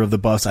in favor of the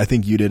Buffs. I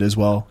think you did as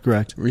well,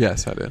 correct?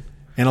 Yes, I did.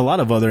 And a lot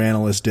of other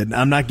analysts did.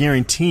 I'm not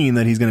guaranteeing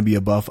that he's going to be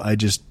a Buff. I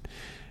just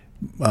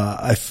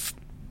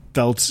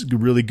felt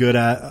really good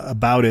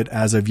about it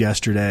as of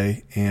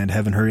yesterday and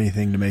haven't heard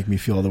anything to make me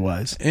feel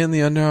otherwise. And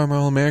the Under Armour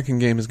All-American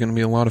game is going to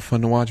be a lot of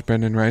fun to watch.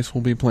 Brendan Rice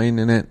will be playing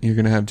in it. You're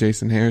going to have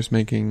Jason Harris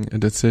making a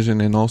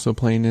decision and also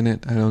playing in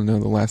it. I don't know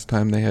the last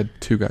time they had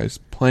two guys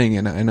playing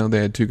in it. I know they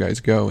had two guys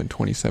go in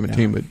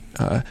 2017,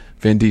 but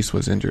Van Diest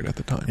was injured at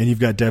the time. And you've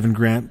got Devin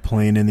Grant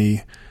playing in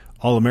the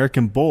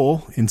All-American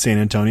Bowl in San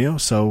Antonio,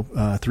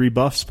 so 3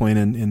 Buffs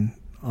playing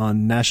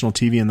on national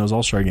TV in those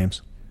All-Star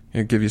games.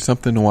 It'll give you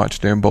something to watch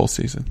during bowl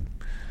season.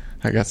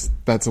 I guess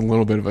that's a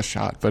little bit of a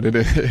shot, but it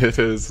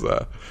is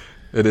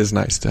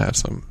nice to have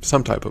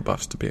some type of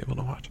Buffs to be able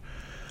to watch.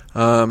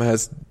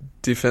 Has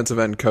defensive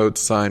end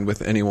Coates signed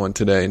with anyone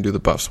today, and do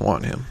the Buffs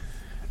want him?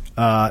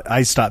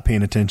 I stopped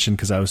paying attention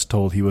because I was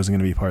told he wasn't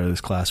going to be part of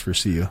this class for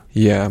CU.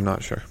 Yeah, I'm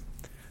not sure.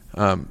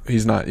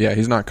 He's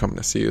not coming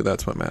to CU.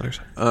 That's what matters.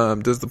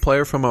 Does the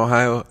player from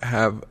Ohio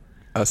have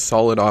a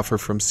solid offer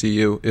from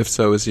CU? If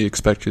so, is he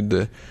expected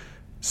to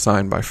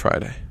sign by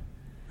Friday?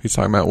 He's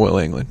talking about Will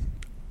England.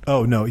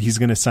 Oh, no, he's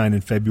going to sign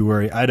in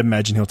February. I'd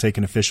imagine he'll take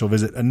an official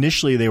visit.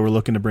 Initially, they were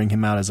looking to bring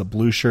him out as a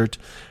blue shirt,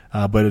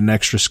 but an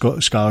extra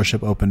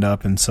scholarship opened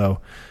up, and so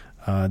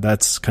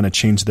that's kind of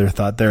changed their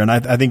thought there. And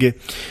I think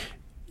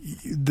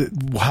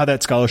how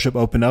that scholarship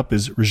opened up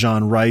is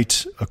Rajon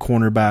Wright, a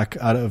cornerback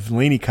out of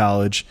Laney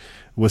College,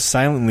 was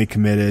silently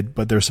committed,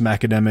 but there's some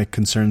academic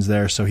concerns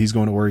there, so he's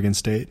going to Oregon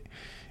State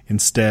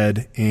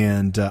instead.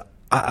 And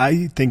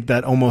I think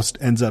that almost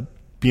ends up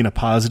being a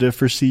positive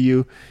for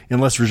CU,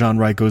 unless Rajon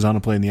Wright goes on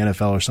to play in the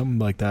NFL or something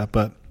like that.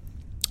 But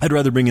I'd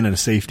rather bring in a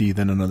safety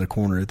than another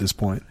corner at this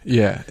point.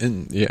 Yeah,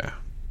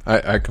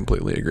 I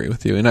completely agree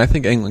with you. And I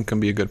think England can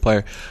be a good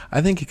player.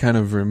 I think he kind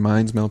of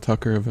reminds Mel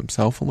Tucker of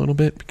himself a little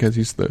bit because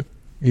he's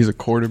a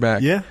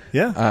quarterback. Yeah.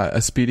 A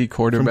speedy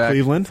quarterback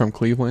from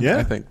Cleveland. Yeah.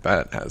 I think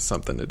that has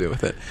something to do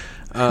with it.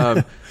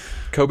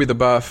 Kobe the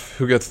Buff,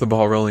 who gets the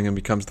ball rolling and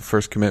becomes the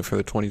first commit for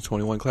the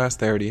 2021 class.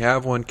 They already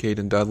have one,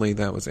 Caden Dudley.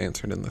 That was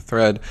answered in the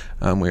thread.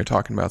 We were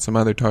talking about some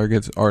other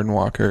targets, Arden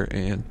Walker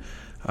and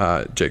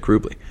Jake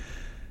Rubley.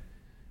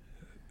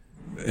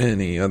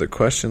 Any other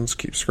questions?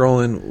 Keep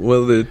scrolling.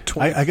 Will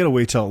I got to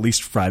wait till at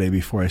least Friday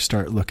before I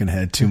start looking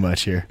ahead too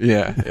much here.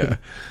 Yeah.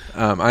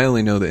 I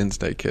only know the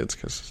in-state kids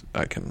because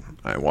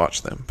I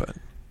watch them, but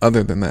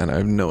other than that, I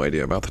have no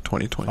idea about the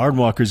 2020. Arden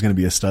Walker's going to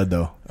be a stud,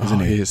 though, isn't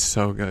he? He is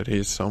so good. He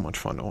is so much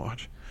fun to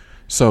watch.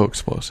 So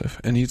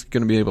explosive. And he's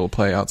going to be able to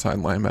play outside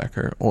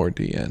linebacker or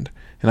D-end.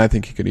 And I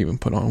think he could even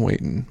put on weight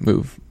and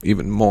move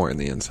even more in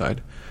the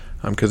inside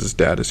because his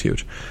dad is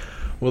huge.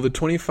 Will the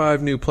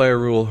 25 new player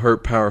rule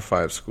hurt Power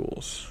 5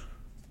 schools?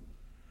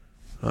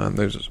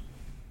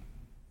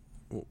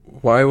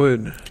 Why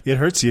would... It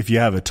hurts you if you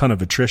have a ton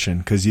of attrition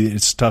because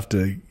it's tough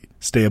to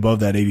stay above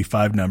that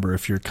 85 number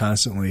if you're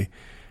constantly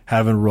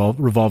having a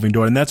revolving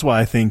door. And that's why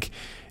I think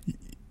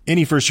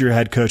any first-year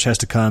head coach has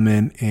to come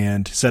in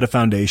and set a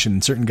foundation,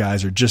 and certain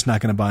guys are just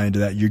not going to buy into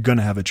that. You're going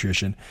to have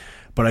attrition.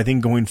 But I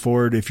think going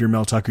forward, if you're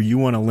Mel Tucker, you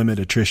want to limit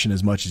attrition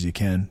as much as you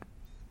can.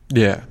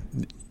 Yeah,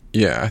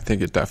 I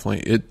think it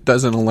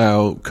doesn't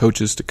allow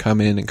coaches to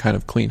come in and kind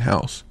of clean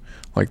house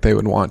like they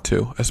would want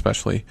to,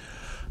 especially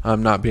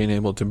not being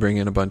able to bring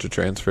in a bunch of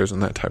transfers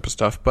and that type of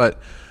stuff. But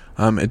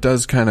it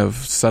does kind of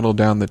settle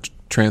down the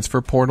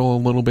transfer portal a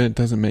little bit. It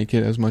doesn't make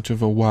it as much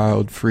of a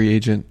wild free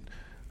agent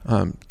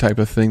type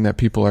of thing that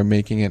people are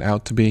making it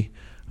out to be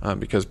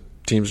because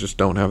teams just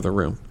don't have the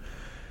room.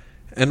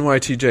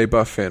 NYTJ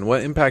Buff fan,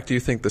 what impact do you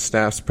think the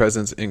staff's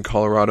presence in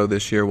Colorado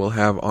this year will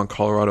have on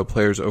Colorado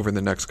players over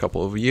the next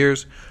couple of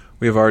years?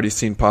 We have already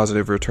seen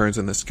positive returns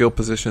in the skill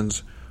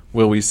positions.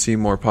 Will we see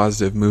more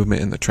positive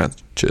movement in the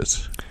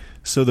trenches?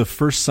 So the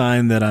first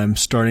sign that I'm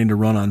starting to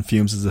run on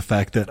fumes is the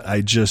fact that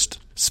I just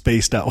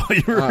spaced out while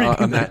you were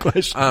reading that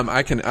question.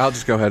 I'll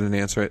just go ahead and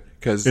answer it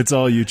because it's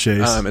all you,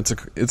 Chase.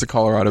 It's a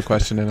Colorado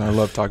question, and I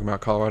love talking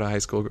about Colorado high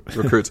school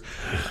recruits.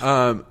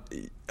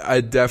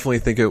 I definitely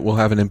think it will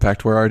have an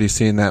impact. We're already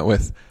seeing that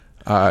with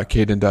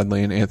Caden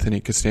Dudley and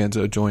Anthony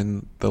Costanzo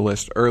join the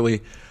list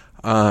early.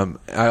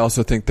 I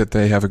also think that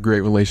they have a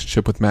great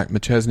relationship with Mac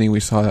McChesney. We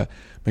saw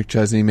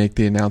McChesney make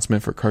the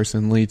announcement for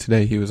Carson Lee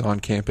today. He was on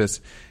campus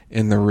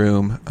in the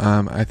room.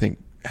 I think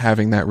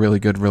having that really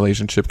good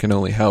relationship can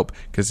only help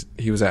because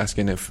he was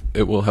asking if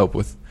it will help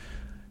with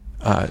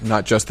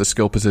not just the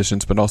skill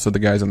positions but also the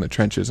guys in the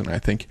trenches. And I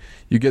think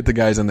you get the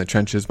guys in the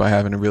trenches by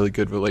having a really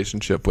good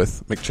relationship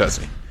with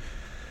McChesney.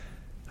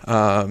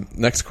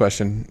 Next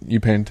question. You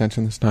paying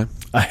attention this time?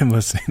 I am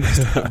listening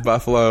this time.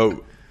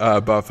 Buffalo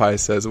Buff High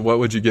says, what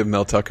would you give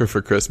Mel Tucker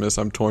for Christmas?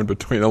 I'm torn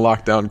between a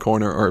lockdown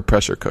corner or a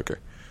pressure cooker.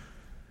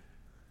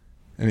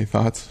 Any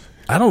thoughts?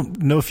 I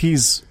don't know if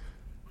he's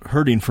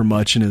hurting for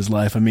much in his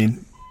life. I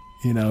mean,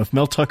 if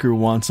Mel Tucker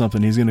wants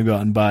something, he's going to go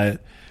out and buy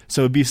it.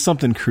 So it'd be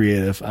something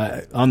creative.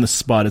 On the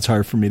spot, it's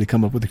hard for me to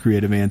come up with a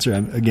creative answer.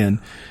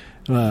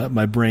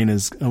 My brain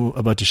is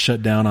about to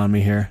shut down on me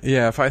here.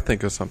 Yeah, if I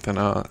think of something,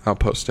 I'll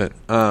post it.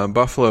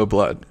 Buffalo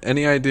Blood.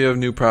 Any idea of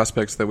new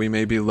prospects that we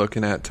may be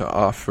looking at to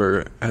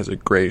offer as a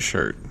gray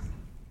shirt?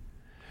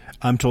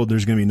 I'm told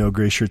there's going to be no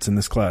gray shirts in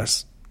this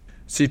class.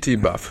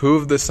 CT Buff. Who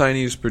of the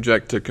signees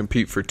project to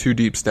compete for 2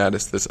 deep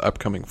status this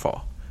upcoming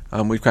fall?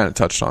 We've kind of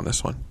touched on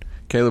this one.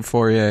 Caleb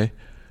Fourier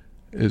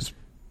is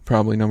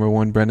probably number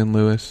 1. Brendan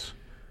Lewis.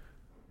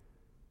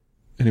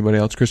 Anybody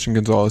else? Christian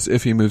Gonzalez,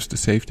 if he moves to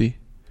safety.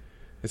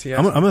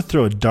 I'm going to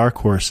throw a dark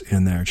horse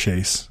in there,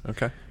 Chase.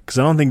 Okay. Because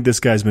I don't think this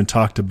guy's been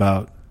talked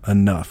about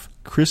enough.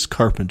 Chris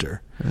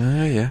Carpenter.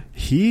 Yeah.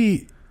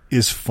 He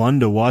is fun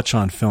to watch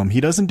on film.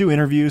 He doesn't do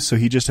interviews, so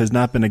he just has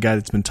not been a guy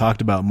that's been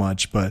talked about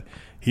much, but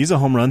he's a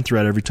home run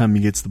threat every time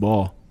he gets the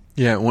ball.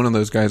 Yeah, one of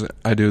those guys.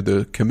 I do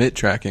the commit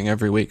tracking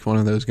every week. One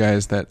of those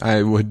guys that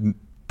I would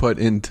put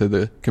into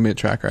the commit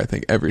tracker, I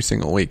think, every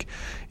single week.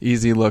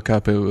 Easy look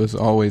up. It was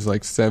always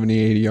like 70,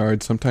 80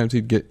 yards. Sometimes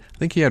he'd get, I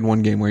think he had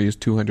one game where he was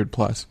 200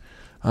 plus.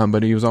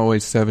 But he was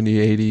always 70,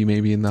 80,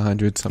 maybe in the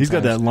hundreds. He's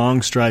got that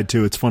long stride,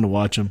 too. It's fun to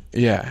watch him.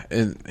 Yeah,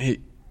 and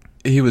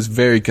he was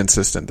very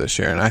consistent this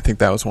year, and I think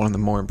that was one of the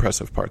more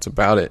impressive parts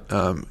about it.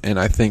 And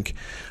I think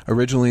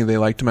originally they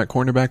liked him at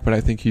cornerback, but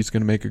I think he's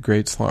going to make a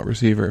great slot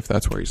receiver if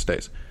that's where he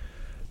stays.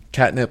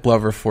 Catnip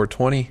Lover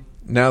 420.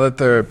 Now that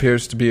there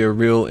appears to be a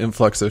real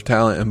influx of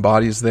talent and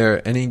bodies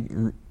there, any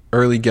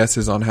early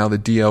guesses on how the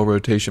DL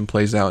rotation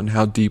plays out and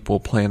how deep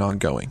we'll plan on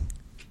going?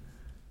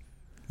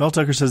 Mel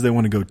Tucker says they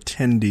want to go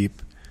 10 deep.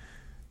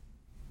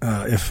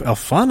 If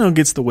Alfano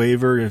gets the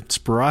waiver, if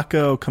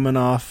Sparaco coming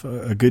off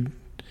a good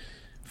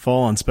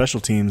fall on special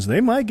teams,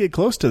 they might get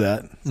close to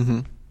that. Mm-hmm.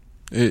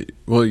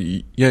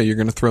 You're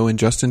going to throw in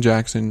Justin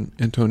Jackson,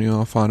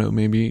 Antonio Alfano,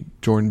 maybe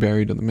Jordan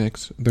Berry to the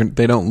mix.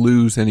 They don't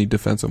lose any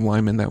defensive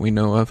linemen that we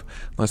know of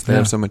unless they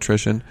have some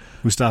attrition.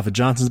 Mustafa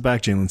Johnson's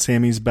back, Jalen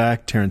Sammy's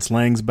back, Terrence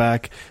Lang's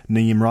back,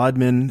 Naeem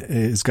Rodman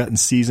has gotten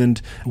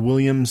seasoned,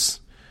 Williams.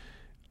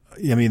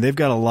 I mean, they've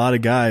got a lot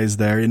of guys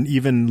there, and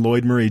even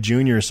Lloyd Murray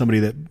Jr. is somebody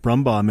that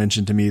Brumbaugh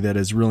mentioned to me that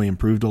has really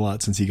improved a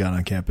lot since he got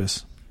on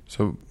campus.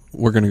 So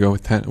we're going to go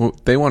with 10. Well,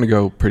 they want to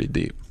go pretty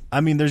deep. I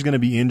mean, there's going to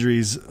be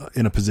injuries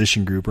in a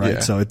position group, right? Yeah.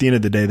 So at the end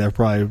of the day, they'll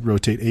probably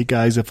rotate 8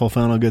 guys if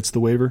Alfano gets the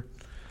waiver.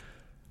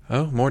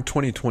 Oh, more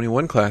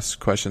 2021 class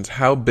questions.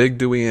 How big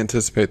do we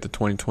anticipate the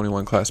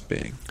 2021 class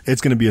being? It's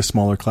going to be a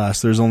smaller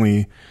class. There's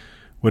only,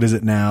 what is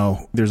it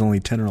now? There's only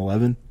 10 or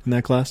 11 in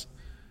that class.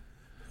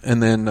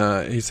 And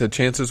then he said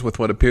chances with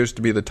what appears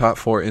to be the top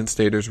 4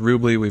 in-staters.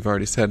 Rubley, we've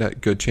already said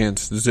that. Good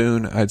chance.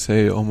 Zune, I'd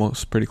say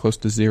almost pretty close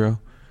to 0.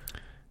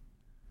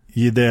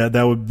 Yeah,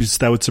 that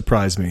would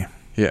surprise me.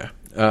 Yeah.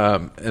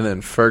 And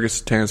then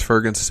Terrence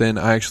Ferguson,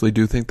 I actually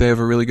do think they have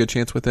a really good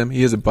chance with him.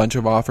 He has a bunch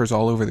of offers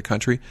all over the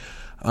country,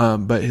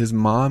 but his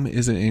mom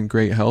isn't in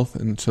great health,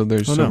 and so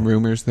there's some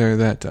rumors there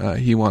that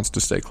he wants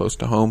to stay close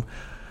to home.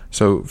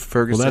 So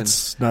Ferguson... Well,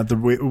 that's not the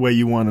way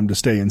you want him to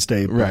stay in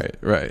state.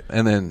 Right.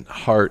 And then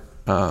Hart,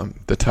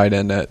 the tight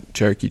end at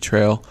Cherokee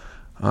Trail,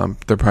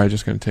 they're probably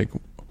just going to take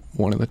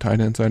one of the tight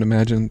ends, I'd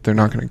imagine. They're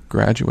not going to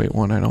graduate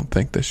one, I don't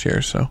think, this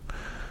year, so...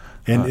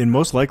 And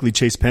most likely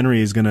Chase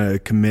Penry is going to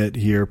commit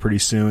here pretty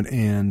soon,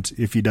 and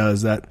if he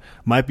does, that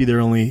might be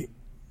their only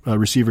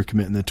receiver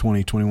commit in the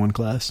 2021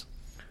 class.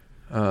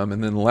 And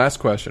then the last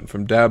question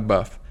from Dab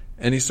Buff.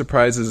 Any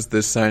surprises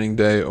this signing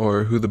day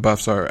or who the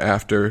Buffs are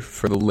after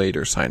for the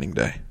later signing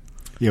day?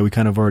 Yeah, we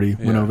kind of already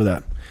went over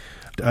that.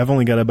 I've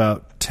only got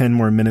about 10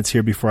 more minutes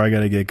here before I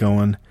got to get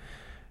going.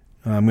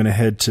 I'm going to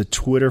head to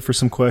Twitter for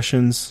some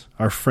questions.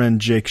 Our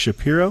friend Jake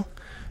Shapiro,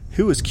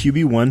 who is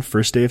QB1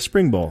 first day of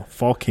spring ball,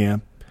 fall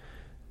camp,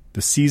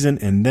 the season,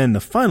 and then the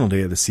final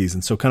day of the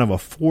season. So kind of a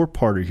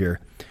 4-parter here.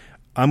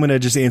 I'm going to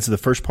just answer the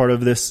first part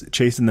of this,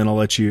 Chase, and then I'll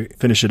let you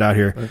finish it out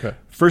here. Okay.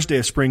 First day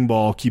of spring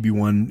ball,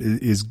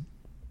 QB1 is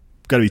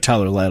got to be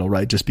Tyler Lytle,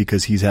 right? Just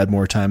because he's had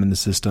more time in the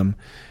system.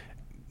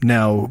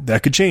 Now,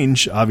 that could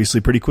change, obviously,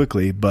 pretty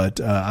quickly,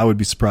 but I would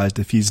be surprised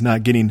if he's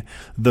not getting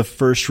the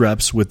first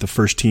reps with the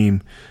first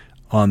team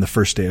on the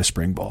first day of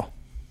spring ball.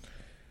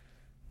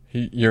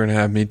 You're going to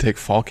have me take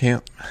fall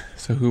camp?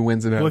 So who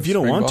wins it out? Well, if you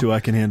don't want to, I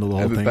can handle the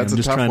whole thing. That's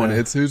a tough one.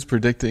 It's who's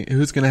predicting,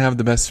 who's going to have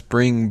the best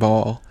spring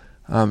ball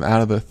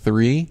out of the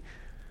 3.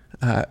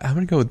 I'm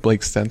going to go with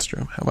Blake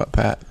Stenstrom. How about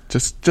that?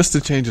 Just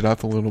to change it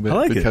up a little bit. I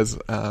like because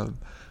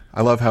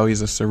I love how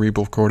he's a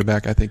cerebral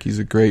quarterback. I think he's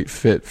a great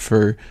fit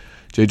for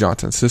Jay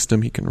Johnson's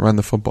system. He can run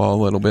the football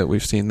a little bit.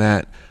 We've seen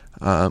that.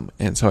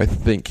 And so I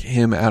think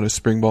him out of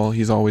spring ball,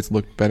 he's always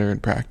looked better in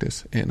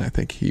practice, and I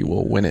think he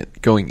will win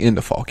it going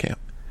into fall camp.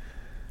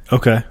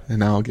 Okay. And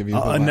now I'll give you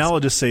now I'll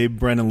just say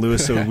Brandon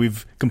Lewis, so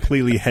we've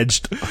completely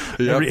hedged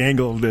every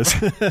angle of this.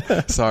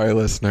 Sorry,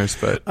 listeners,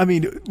 but I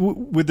mean,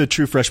 with the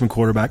true freshman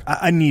quarterback,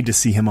 I need to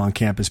see him on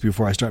campus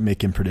before I start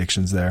making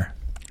predictions there.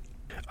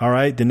 All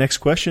right, the next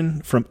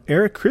question from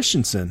Eric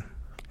Christensen.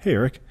 Hey,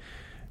 Eric.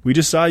 We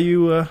just saw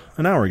you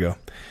an hour ago.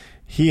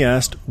 He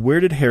asked, where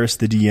did Harris,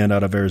 the D end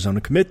out of Arizona,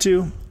 commit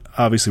to?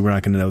 Obviously, we're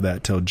not going to know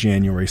that till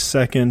January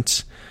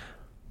 2nd.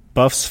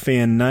 Buffs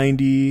fan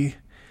 90.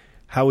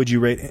 How would you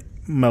rate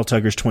Mel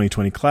Tucker's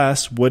 2020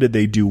 class? What did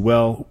they do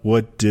well?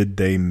 What did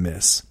they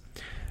miss?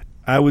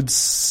 I would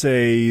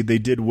say they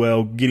did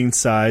well getting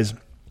size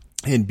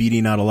and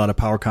beating out a lot of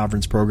power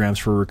conference programs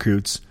for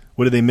recruits.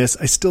 What did they miss?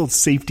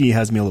 Safety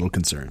has me a little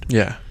concerned.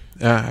 Yeah,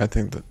 I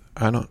think that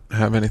I don't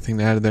have anything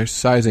to add there.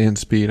 Size and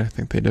speed, I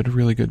think they did a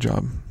really good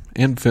job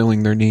in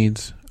filling their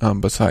needs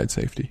besides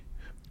safety.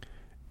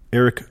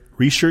 Eric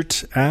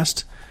Reichert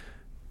asked,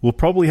 we'll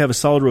probably have a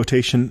solid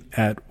rotation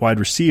at wide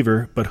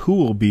receiver, but who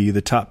will be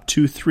the top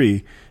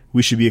 2-3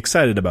 we should be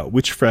excited about?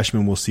 Which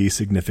freshmen will see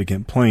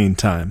significant playing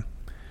time?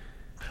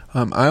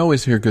 I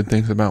always hear good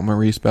things about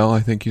Maurice Bell. I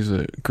think he's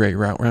a great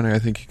route runner. I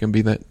think he can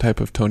be that type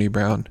of Tony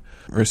Brown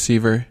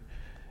receiver.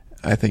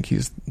 I think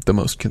he's the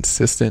most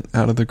consistent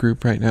out of the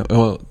group right now.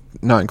 Well,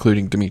 not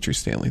including Dimitri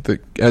Stanley,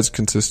 as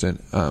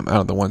consistent out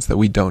of the ones that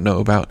we don't know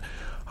about.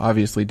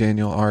 Obviously,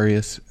 Daniel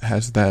Arias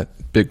has that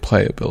big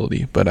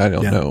playability, but I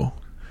don't know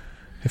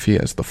if he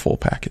has the full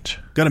package.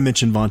 Got to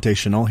mention Vontae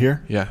Chanel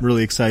here. Yeah.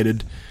 Really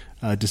excited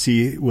to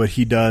see what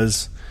he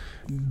does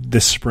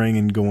this spring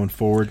and going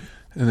forward.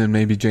 And then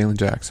maybe Jalen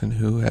Jackson,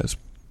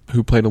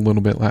 who played a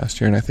little bit last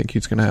year, and I think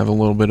he's going to have a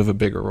little bit of a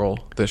bigger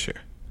role this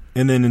year.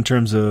 And then in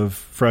terms of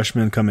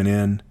freshmen coming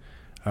in,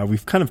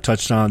 we've kind of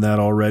touched on that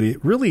already.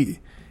 Really,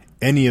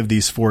 any of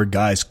these 4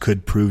 guys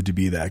could prove to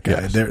be that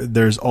guy. Yes.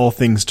 There's all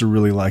things to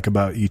really like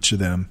about each of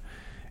them.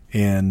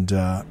 And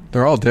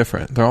they're all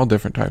different. They're all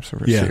different types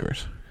of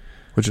receivers,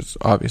 which is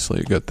obviously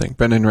a good thing.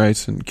 Brendan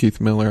Rice and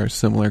Keith Miller are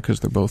similar because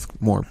they're both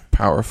more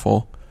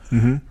powerful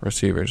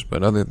receivers.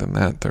 But other than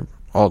that, they're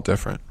all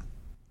different.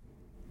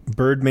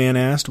 Birdman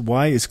asked,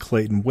 why is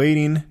Clayton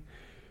waiting?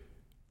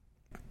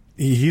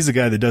 He's a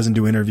guy that doesn't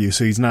do interviews,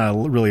 so he's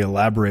not really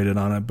elaborated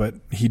on it, but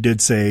he did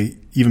say,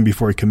 even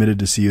before he committed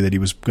to CU, that he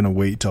was going to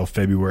wait till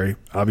February.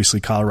 Obviously,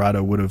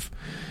 Colorado would have,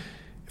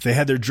 if they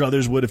had their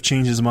druthers, would have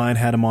changed his mind,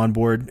 had him on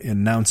board, and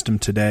announced him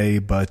today.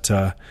 But,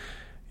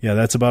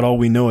 that's about all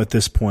we know at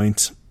this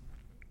point.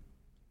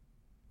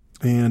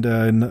 And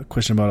a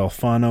question about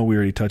Alfano. We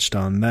already touched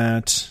on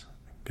that.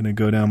 Going to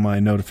go down my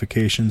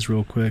notifications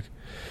real quick.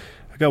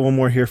 Got one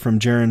more here from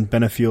Jaron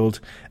Benefield.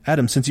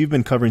 Adam, since you've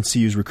been covering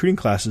CU's recruiting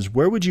classes,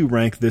 where would you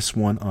rank this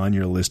one on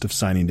your list of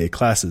signing day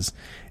classes?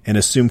 And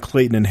assume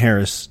Clayton and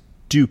Harris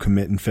do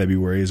commit in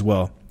February as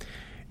well.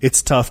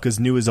 It's tough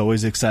because new is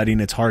always exciting.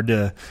 It's hard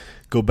to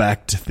go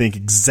back to think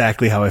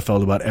exactly how I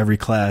felt about every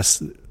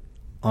class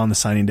on the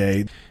signing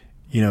day.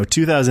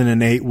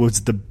 2008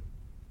 was the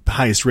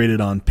highest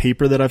rated on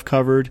paper that I've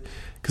covered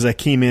because I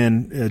came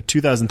in,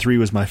 2003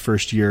 was my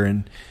first year,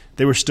 and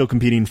they were still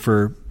competing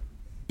for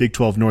Big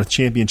 12 North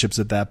championships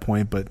at that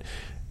point, but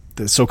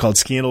the so-called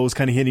scandal was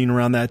kind of hitting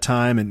around that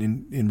time,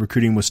 and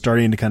recruiting was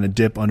starting to kind of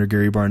dip under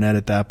Gary Barnett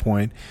at that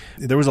point.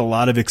 There was a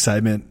lot of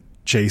excitement,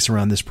 Chase,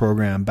 around this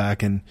program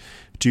back in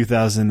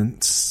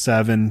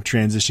 2007,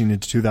 transitioning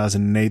into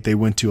 2008. They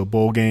went to a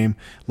bowl game,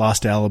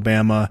 lost to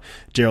Alabama.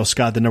 Gerald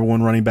Scott, the number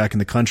 1 running back in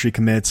the country,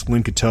 commits.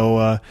 Lynn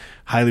Katoa,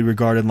 highly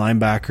regarded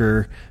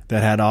linebacker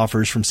that had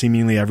offers from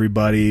seemingly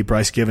everybody.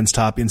 Bryce Givens,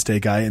 top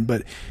in-state guy.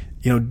 But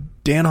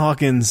Dan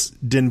Hawkins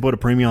didn't put a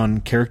premium on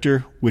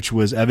character, which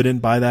was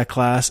evident by that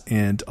class,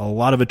 and a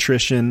lot of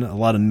attrition, a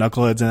lot of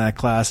knuckleheads in that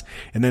class.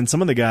 And then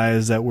some of the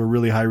guys that were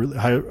really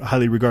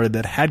highly regarded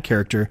that had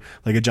character,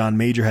 like a John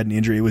Major, had an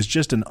injury. It was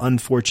just an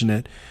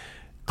unfortunate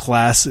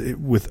class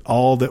with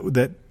all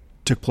that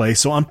took place.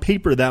 So on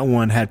paper, that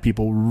one had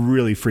people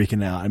really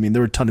freaking out. I mean,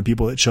 there were a ton of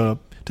people that showed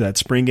up to that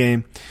spring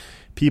game.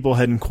 People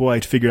hadn't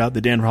quite figured out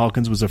that Dan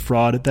Hawkins was a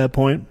fraud at that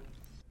point.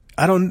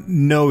 I don't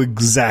know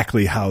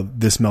exactly how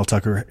this Mel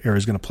Tucker era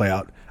is going to play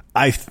out.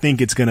 I think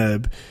it's going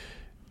to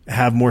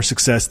have more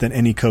success than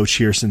any coach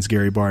here since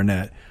Gary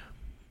Barnett.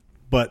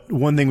 But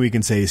one thing we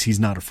can say is he's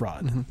not a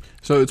fraud. Mm-hmm.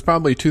 So it's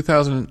probably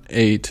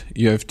 2008.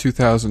 You have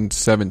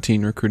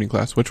 2017 recruiting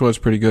class, which was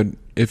pretty good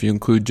if you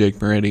include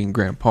Jake Moretti and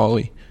Grant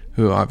Pauly,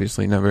 who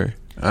obviously never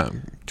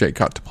Jake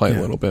got to play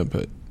a little bit.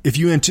 But if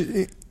you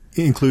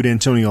include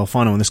Antonio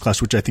Alfano in this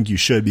class, which I think you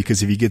should,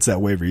 because if he gets that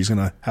waiver, he's going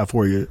to have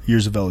 4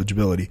 years of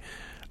eligibility.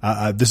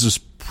 This is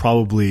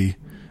probably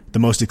the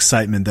most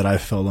excitement that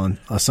I've felt on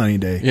a sunny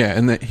day. Yeah,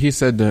 and he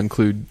said to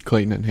include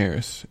Clayton and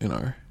Harris in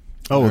our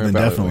then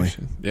definitely.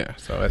 Yeah,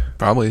 so it's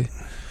probably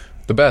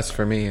the best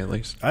for me, at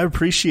least. I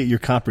appreciate your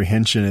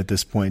comprehension at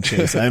this point,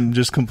 Chase. I'm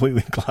just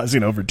completely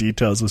glossing over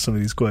details with some of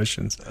these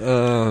questions.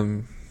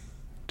 Do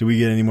we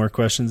get any more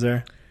questions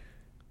there?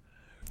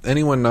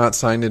 Anyone not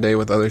signed today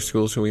with other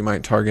schools who we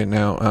might target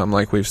now?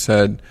 Like we've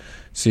said,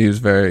 CU's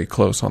very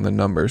close on the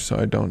numbers, so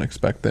I don't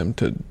expect them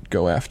to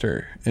go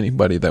after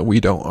anybody that we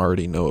don't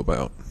already know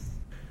about.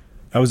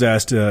 I was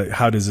asked,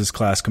 how does this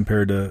class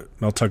compare to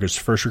Mel Tucker's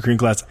first recruiting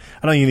class?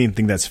 I don't even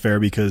think that's fair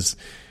because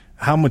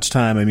how much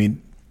time? I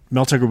mean,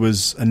 Mel Tucker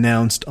was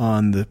announced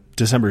on the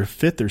December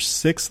 5th or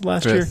 6th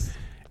last year,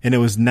 and it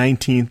was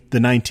 19th. The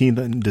 19th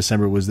in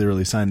December was the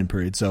early signing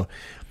period. So,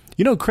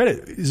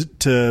 credit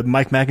to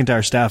Mike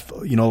McIntyre's staff.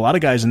 A lot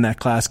of guys in that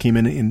class came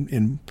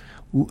in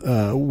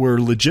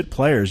were legit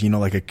players,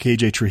 like a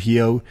KJ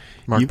Trujillo.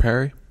 Mark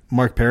Perry,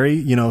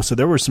 so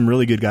there were some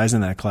really good guys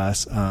in that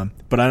class.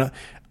 But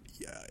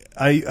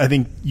I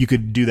think you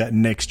could do that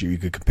next year. You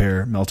could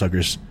compare Mel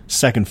Tucker's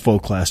second full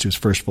class to his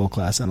first full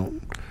class.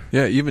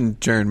 Yeah, even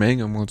Jaron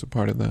Mangum was a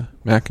part of the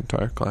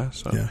McIntyre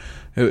class. So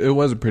it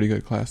was a pretty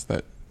good class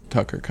that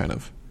Tucker kind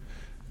of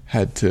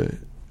had to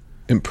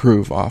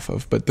improve off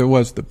of. But there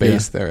was the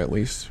base there at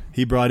least.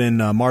 He brought in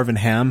Marvin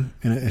Ham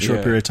in a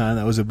short period of time.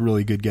 That was a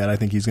really good get. I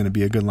think he's going to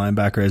be a good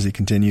linebacker as he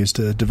continues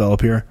to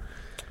develop here.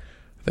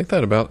 I think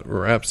that about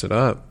wraps it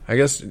up. I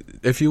guess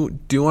do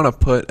you want to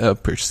put a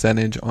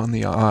percentage on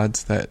the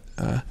odds that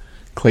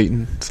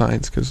Clayton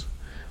signs? Because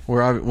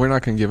we're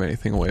not going to give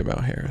anything away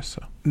about Harris.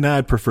 So. No,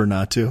 I'd prefer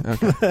not to.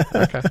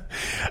 Okay.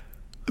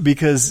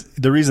 Because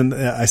the reason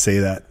I say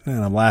that,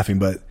 and I'm laughing,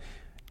 but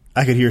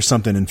I could hear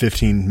something in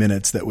 15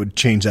 minutes that would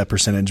change that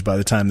percentage by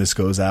the time this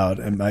goes out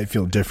and might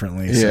feel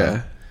differently.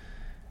 Yeah.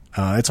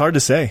 So, it's hard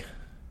to say.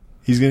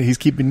 He's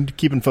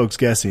keeping folks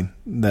guessing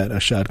that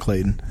Ashad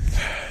Clayton.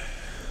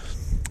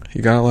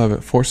 You gotta love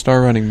it.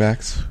 4-star running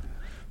backs.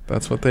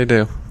 That's what they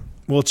do.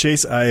 Well,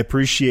 Chase, I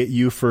appreciate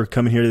you for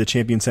coming here to the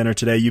Champion Center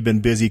today. You've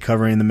been busy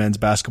covering the men's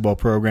basketball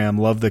program.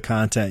 Love the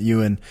content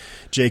you and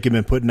Jake have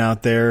been putting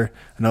out there.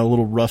 I know a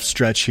little rough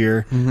stretch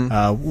here.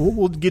 Mm-hmm.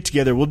 We'll get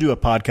together. We'll do a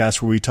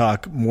podcast where we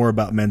talk more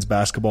about men's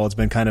basketball. It's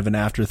been kind of an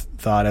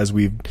afterthought as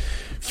we've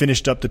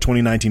finished up the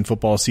 2019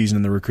 football season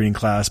in the recruiting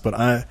class. But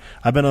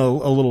I've been a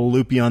little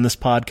loopy on this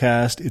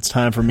podcast. It's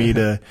time for me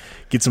to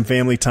get some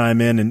family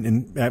time in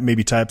and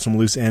maybe tie up some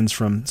loose ends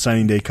from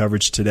signing day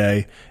coverage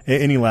today.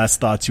 Any last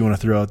thoughts you want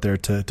to throw out there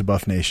to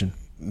Buff Nation?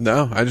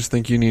 No, I just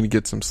think you need to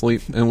get some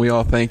sleep, and we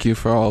all thank you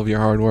for all of your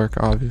hard work,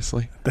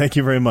 obviously. Thank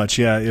you very much.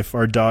 Yeah, if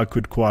our dog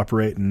could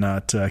cooperate and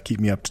not keep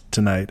me up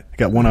tonight. I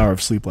got 1 hour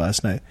of sleep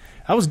last night.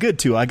 I was good,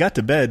 too. I got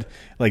to bed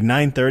like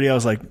 9:30. I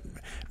was like,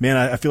 man,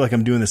 I feel like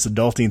I'm doing this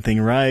adulting thing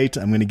right.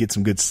 I'm going to get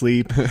some good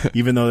sleep,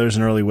 even though there's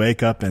an early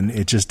wake-up, and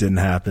it just didn't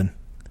happen.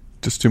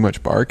 Just too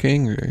much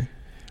barking or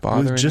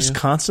bothering It was just you?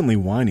 Constantly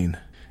whining.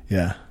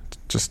 Yeah.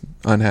 Just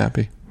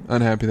unhappy.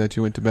 Unhappy that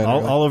you went to bed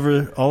early.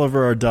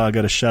 Oliver, our dog,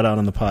 got a shutout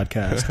on the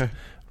podcast,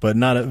 but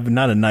not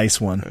a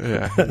nice one.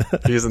 Yeah,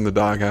 he's in the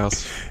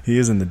doghouse. He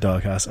is in the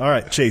doghouse. All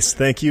right, Chase,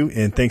 thank you,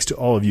 and thanks to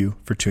all of you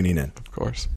for tuning in. Of course.